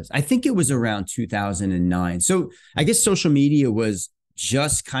it was. I think it was around 2009. So I guess social media was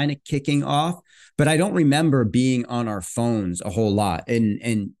just kind of kicking off, but I don't remember being on our phones a whole lot.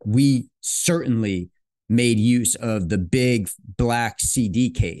 And we certainly made use of the big black CD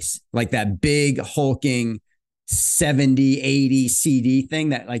case, like that big hulking 70, 80 CD thing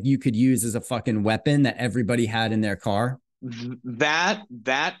that like you could use as a fucking weapon that everybody had in their car. That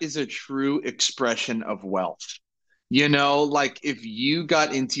is a true expression of wealth. Like if you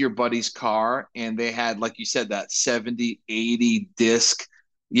got into your buddy's car and they had, like you said, that 70, 80 disc,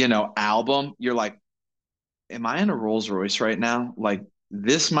 album, you're like, am I in a Rolls Royce right now? Like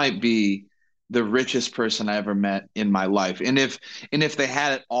this might be the richest person I ever met in my life. And if they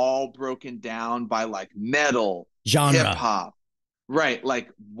had it all broken down by like metal, hip Genre. hop, right? Like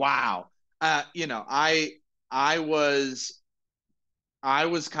wow. I was I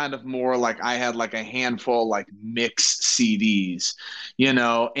was kind of more like I had like a handful like mix CDs,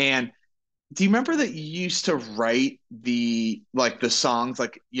 and do you remember that you used to write the songs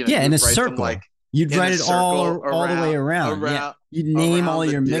like Yeah, in a you'd write them circle. like You'd in write a it circle all the way around. Yeah. You'd name all around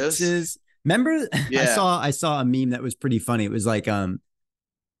the your disc? mixes. Remember, Yeah. I saw a meme that was pretty funny. It was like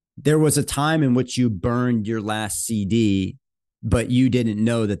there was a time in which you burned your last CD, but you didn't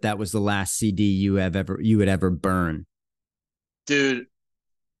know that that was the last CD you would ever burn. Dude,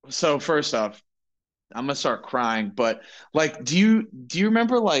 so first off, I'm gonna start crying, but like do you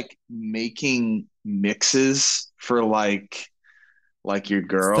remember like making mixes for like your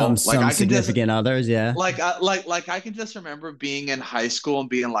girl? Like Some I can just significant others, yeah. like I can just remember being in high school and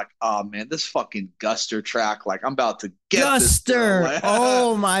being like, oh man, this fucking Guster track, like I'm about to get this girl. Guster. Like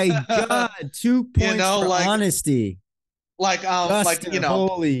Oh my God. 2 points for like honesty. like Guster.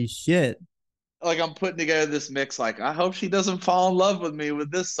 Holy shit. like I'm putting together this mix, like I hope she doesn't fall in love with me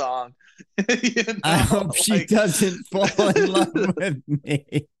with this song. you I hope she like doesn't fall in love with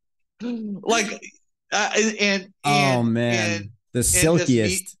me. like and Oh and and man. The and just meet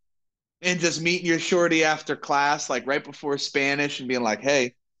silkiest. and just meeting your shorty after class, like right before Spanish, and being like,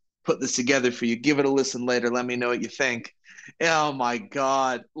 "Hey, put this together for you. Give it a listen later. Let me know what you think." Oh my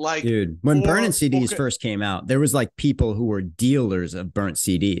God! Like, Dude, when burning or CDs okay, first came out, there was like people who were dealers of burnt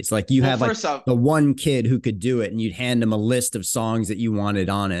CDs. Like you well, had like first off, the one kid who could do it, and you'd hand him a list of songs that you wanted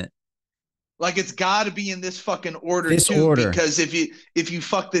on it. like it's got to be in this fucking order This too, order. because if you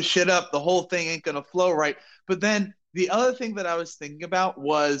fuck this shit up, the whole thing ain't gonna flow right. But then the other thing that I was thinking about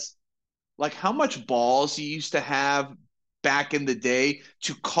was like how much balls you used to have back in the day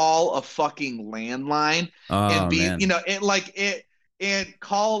to call a fucking landline and Oh be, man. and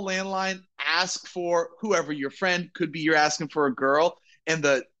call a landline, ask for whoever your friend could be, you're asking for a girl, and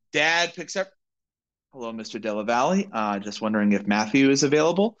the dad picks up. Hello, Mr. Della Valle. Just wondering if Matthew is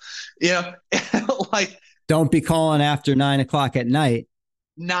available. Yeah, like Don't be calling after 9 o'clock at night.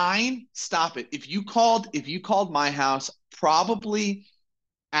 nine. Stop it. If you called my house, probably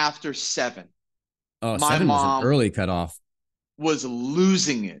after seven, Oh, my 7 was an mom early cutoff. was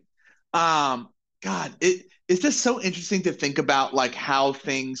losing it. God, it's just so interesting to think about like how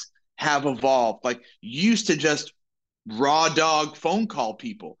things have evolved. Like you used to just raw dog phone call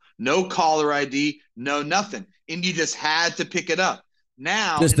people, no caller ID, no nothing, and you just had to pick it up.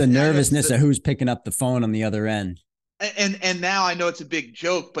 Now, Just the and I know it's nervousness of who's picking up the phone on the other end. and now I know it's a big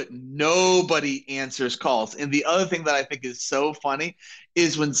joke, but nobody answers calls. And the other thing that I think is so funny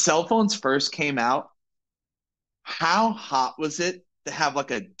is when cell phones first came out, how hot was it to have like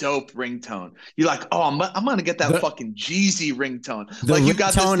a dope ringtone? You're like, oh, I'm gonna get that The fucking Jeezy ringtone. the Like you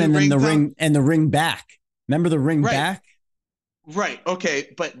got this ringtone new and then ringtone, the ring back. Remember the ring right? back? Right.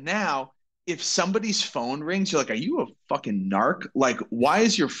 Okay. But now, if somebody's phone rings, you're like, are you a fucking narc? Like, why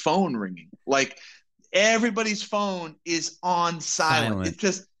is your phone ringing? Like, everybody's phone is on silent.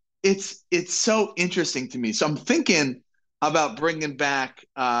 Silent. It's so interesting to me. So I'm thinking about bringing back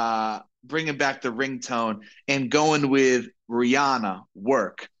the ringtone and going with Rihanna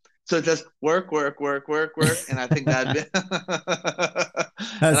work. So it just work, work, work, work, work, and I think that and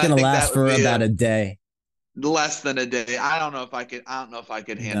That's I gonna think last that would for be about a a day. less than a day. I don't know if I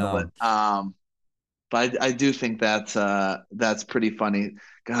could handle it. No. But I do think that's pretty funny.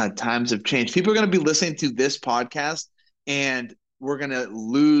 God, times have changed. People are going to be listening to this podcast, and we're going to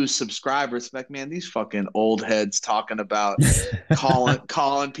lose subscribers. Like, man, these fucking old heads talking about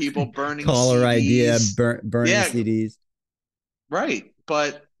calling people, burning Caller idea, CDs. burning Yeah, CDs. right.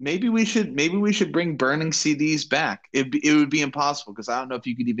 But maybe we should bring burning CDs back. It would be impossible because I don't know if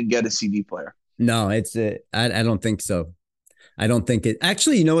you could even get a CD player. No, I don't think so. I don't think it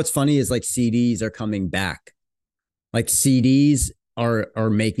actually, you know what's funny is like CDs are coming back. Like CDs are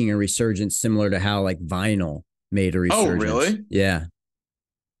making a resurgence similar to how like vinyl made a Oh, resurgence. really? Yeah.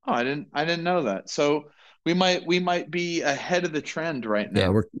 Oh, I didn't know that. So we might be ahead of the trend right Yeah,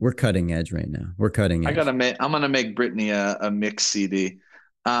 now. we're cutting edge right now. We're cutting edge. I'm gonna make Brittany a mix CD.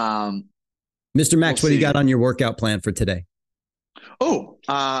 Um, Mr. we'll Max, what do you got see. on your workout plan for today? Oh,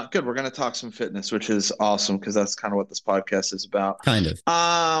 good. We're gonna talk some fitness, which is awesome because that's kind of what this podcast is about. Kind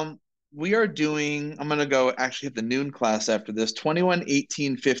of. We are doing, I'm gonna go actually hit the noon class after this, 21,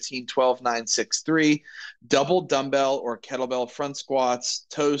 18, 15, 12, 9, 6, 3, double dumbbell or kettlebell front squats,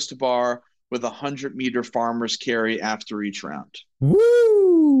 toes to bar with a 100-meter farmer's carry after each round.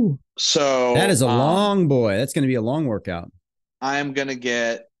 Woo! That So, is a long boy. That's going to be a long workout. I'm gonna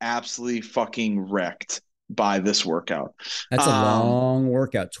get absolutely fucking wrecked by this workout. That's a long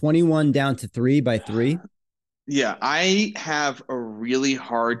workout. 21 down to 3 by 3. Yeah, I have a really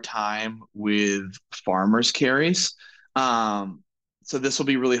hard time with farmers carries. Um, so this will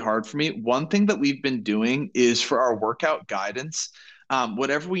be really hard for me. One thing that we've been doing is for our workout guidance,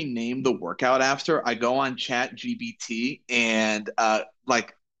 whatever we name the workout after, I go on Chat GBT and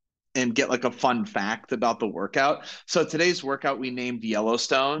get like a fun fact about the workout. So today's workout we named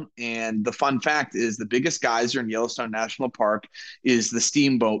Yellowstone, and the fun fact is the biggest geyser in Yellowstone National Park is the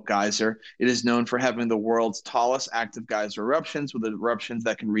Steamboat Geyser. It is known for having the world's tallest active geyser eruptions, with eruptions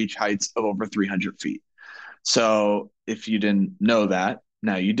that can reach heights of over 300 feet. So if you didn't know that,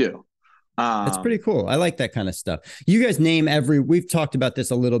 now you do. That's pretty cool. I like that kind of stuff. You guys name we've talked about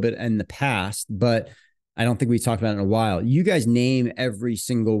this a little bit in the past, but I don't think we talked about it in a while. You guys name every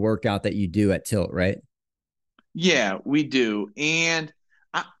single workout that you do at Tilt, right? Yeah, we do. And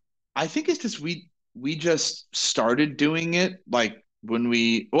I think it's just we just started doing it like when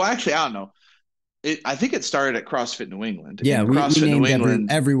actually I don't know. I think it started at CrossFit New England. Yeah, we CrossFit named New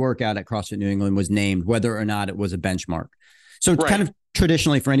England, every workout at CrossFit New England was named, whether or not it was a benchmark. So it's Right. kind of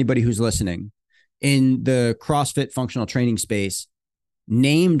traditionally, for anybody who's listening, in the CrossFit functional training space,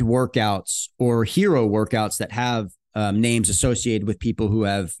 named workouts or hero workouts that have names associated with people who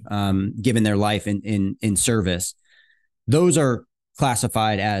have given their life in service, those are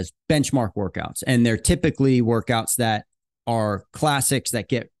classified as benchmark workouts. And they're typically workouts that are classics that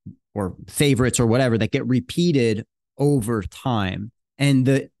get, or favorites or whatever, that get repeated over time. And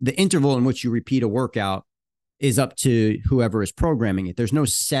the interval in which you repeat a workout is up to whoever is programming it. There's no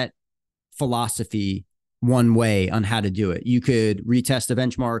set philosophy one way on how to do it. You could retest a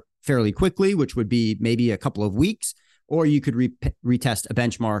benchmark fairly quickly, which would be maybe a couple of weeks, or you could retest a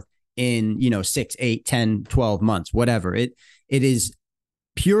benchmark in, 6, 8, 10, 12 months, whatever. It is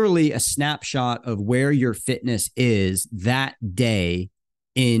purely a snapshot of where your fitness is that day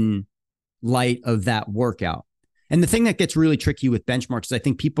in light of that workout. And the thing that gets really tricky with benchmarks is I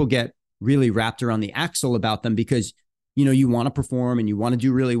think people get really wrapped around the axle about them because, you want to perform and you want to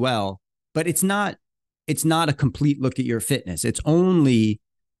do really well, but it's not a complete look at your fitness. It's only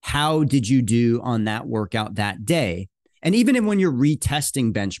how did you do on that workout that day. And even when you're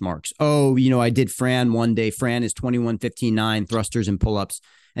retesting benchmarks, I did Fran one day. Fran is 21:15.9 thrusters and pull-ups.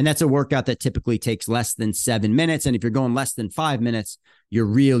 And that's a workout that typically takes less than 7 minutes. And if you're going less than 5 minutes, you're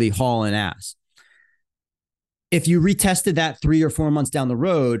really hauling ass. If you retested that 3 or 4 months down the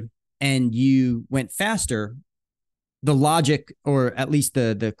road and you went faster, the logic, or at least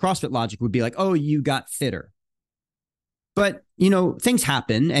the CrossFit logic, would be like, oh, you got fitter. But, things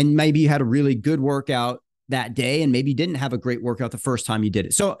happen, and maybe you had a really good workout that day, and maybe you didn't have a great workout the first time you did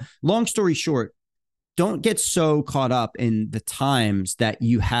it. So long story short, don't get so caught up in the times that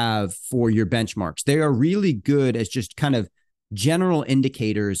you have for your benchmarks. They are really good as just kind of general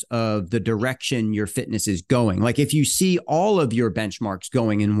indicators of the direction your fitness is going. Like if you see all of your benchmarks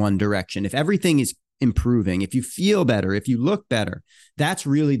going in one direction, if everything is improving, if you feel better, if you look better, that's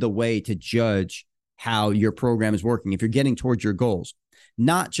really the way to judge how your program is working. If you're getting towards your goals,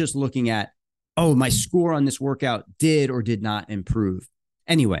 not just looking at, oh, my score on this workout did or did not improve.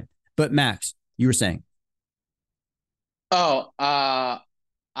 Anyway, but Max, you were saying.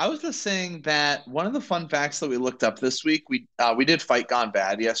 I was just saying that one of the fun facts that we looked up this week, we did Fight Gone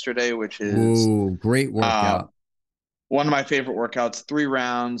Bad yesterday, which is great workout. One of my favorite workouts. 3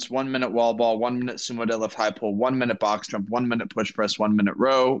 rounds, 1 minute wall ball, 1 minute sumo deadlift high pull, 1 minute box jump, 1 minute push press, 1 minute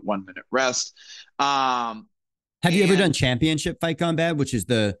row, 1 minute rest. Have you ever done Championship Fight Gone Bad, which is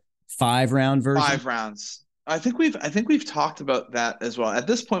the 5-round version? 5 rounds. I think we've talked about that as well. At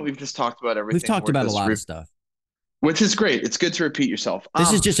this point, we've just talked about everything. We've talked about a lot of stuff, which is great. It's good to repeat yourself.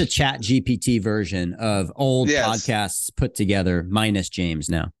 This is just a Chat GPT version of old podcasts put together, minus James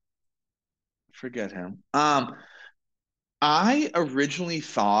now. Forget him. I originally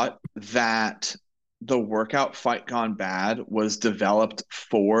thought that the workout Fight Gone Bad was developed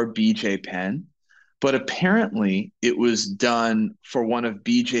for BJ Penn, but apparently it was done for one of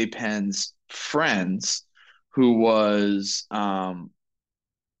BJ Penn's friends who was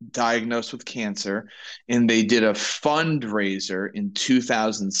diagnosed with cancer, and they did a fundraiser in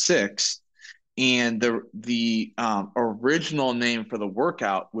 2006, and the original name for the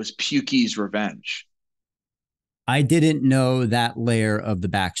workout was Pukey's Revenge. I didn't know that layer of the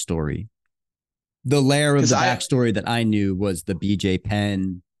backstory. The layer of the backstory that I knew was the BJ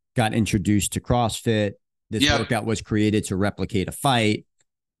Penn got introduced to CrossFit. This workout was created to replicate a fight.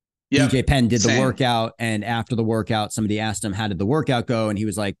 Yep. BJ Penn did the Same. workout, and after the workout, somebody asked him, how did the workout go? And he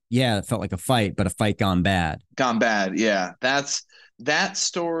was like, yeah, it felt like a fight, but a fight gone bad. Gone bad. Yeah. That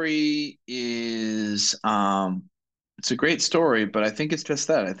story is it's a great story, but I think it's just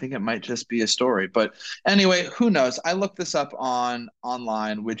that. I think it might just be a story. But anyway, who knows? I looked this up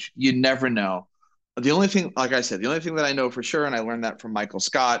online, which you never know. The only thing, like I said, the only thing that I know for sure, and I learned that from Michael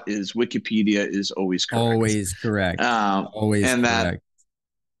Scott, is Wikipedia is always correct. Always correct. Always and correct.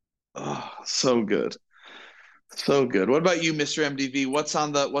 So good. So good. What about you, Mr. MDV? What's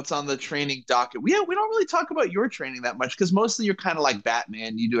on the training docket? We don't really talk about your training that much because mostly you're kind of like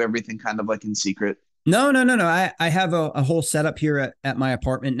Batman. You do everything kind of like in secret. No. I have a whole setup here at my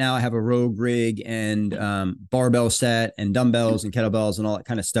apartment now. I have a Rogue rig and barbell set and dumbbells and kettlebells and all that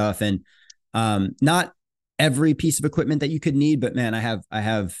kind of stuff. And not every piece of equipment that you could need, but man,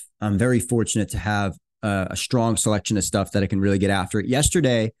 I'm very fortunate to have a strong selection of stuff that I can really get after it.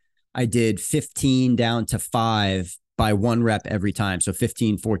 Yesterday, I did 15 down to 5 by 1 rep every time. So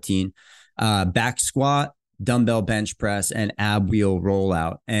 15, 14, back squat, dumbbell bench press, and ab wheel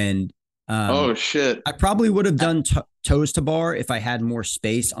rollout. And oh shit! I probably would have done toes to bar if I had more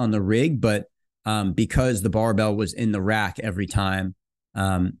space on the rig, but because the barbell was in the rack every time,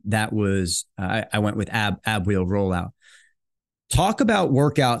 that was I went with ab wheel rollout. Talk about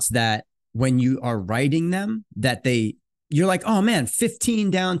workouts that when you are writing them, that you're like, oh man,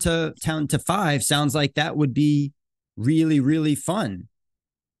 15 down to 5 sounds like that would be really, really fun.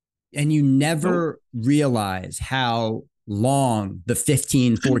 And you never realize how long the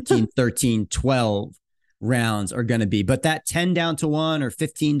 15, 14, 13, 12 rounds are going to be. But that 10 down to 1 or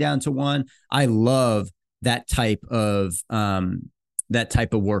 15 down to 1, I love that type of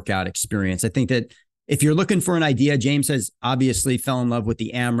workout experience. I think that if you're looking for an idea, James has obviously fell in love with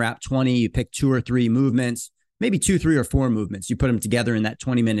the AMRAP 20. You pick 2 or 3 movements, maybe 2, 3, or 4 movements. You put them together in that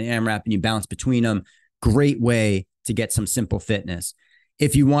 20-minute AMRAP and you bounce between them. Great way to get some simple fitness.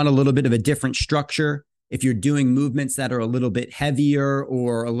 If you want a little bit of a different structure, if you're doing movements that are a little bit heavier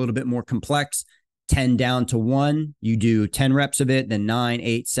or a little bit more complex, 10 down to 1, you do 10 reps of it, then 9,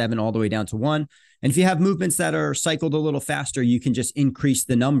 8, 7, all the way down to 1. And if you have movements that are cycled a little faster, you can just increase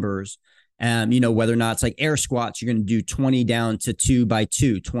the numbers. Whether or not it's like air squats, you're going to do 20 down to 2 by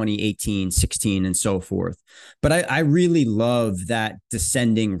 2, 20, 18, 16, and so forth. But I really love that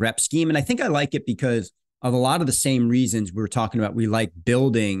descending rep scheme. And I think I like it because of a lot of the same reasons we were talking about. We like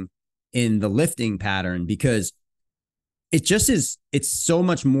building in the lifting pattern because it just is, it's so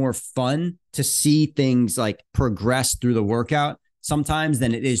much more fun to see things like progress through the workout sometimes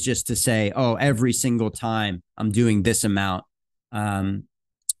than it is just to say, oh, every single time I'm doing this amount.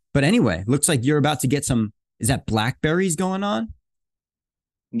 But anyway, looks like you're about to get some, is that blackberries going on?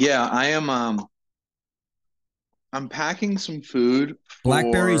 Yeah, I am. I'm packing some food.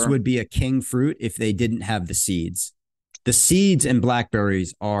 Blackberries would be a king fruit if they didn't have the seeds. The seeds and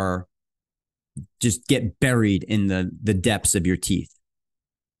blackberries are just get buried in the depths of your teeth.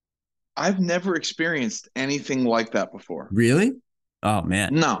 I've never experienced anything like that before. Really? Oh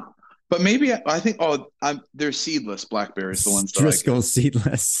man. No. But maybe I think they're seedless blackberries, the ones that Driscoll's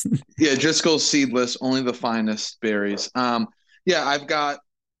seedless. Yeah, Driscoll's seedless, only the finest berries. Yeah, I've got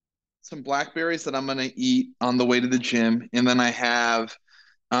some blackberries that I'm gonna eat on the way to the gym, and then I have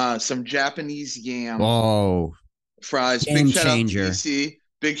some Japanese yam fries. Game Big shout changer. out to EC.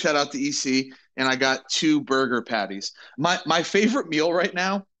 Big shout out to EC. And I got 2 burger patties. My favorite meal right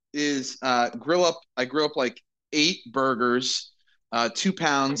now is grill up. I grill up like 8 burgers. 2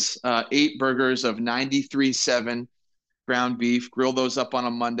 pounds, 8 burgers of 93.7 ground beef. Grill those up on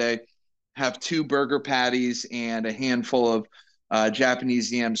a Monday. Have 2 burger patties and a handful of Japanese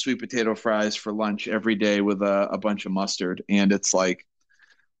yam sweet potato fries for lunch every day with a bunch of mustard. And it's like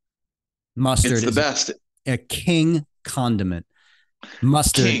mustard is the best. A king condiment.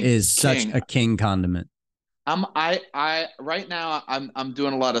 Mustard is such a king condiment. I right now I'm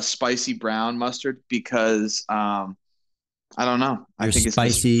doing a lot of spicy brown mustard because I don't know. You're I think it's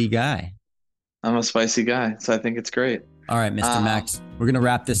spicy guy. I'm a spicy guy, so I think it's great. All right, Mr. Max, we're gonna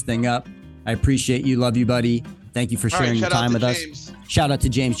wrap this thing up. I appreciate you. Love you, buddy. Thank you for sharing your time with us. Shout out to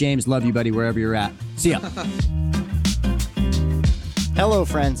James. James, love you, buddy, wherever you're at. See ya. Hello,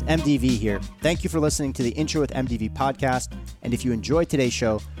 friends. MDV here. Thank you for listening to the Intro with MDV podcast. And if you enjoyed today's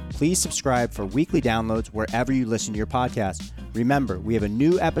show, please subscribe for weekly downloads wherever you listen to your podcast. Remember, we have a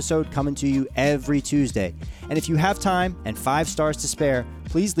new episode coming to you every Tuesday. And if you have time and 5 stars to spare,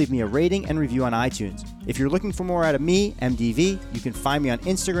 please leave me a rating and review on iTunes. If you're looking for more out of me, MDV, you can find me on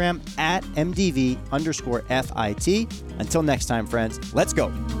Instagram at MDV_FIT. Until next time, friends, let's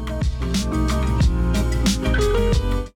go.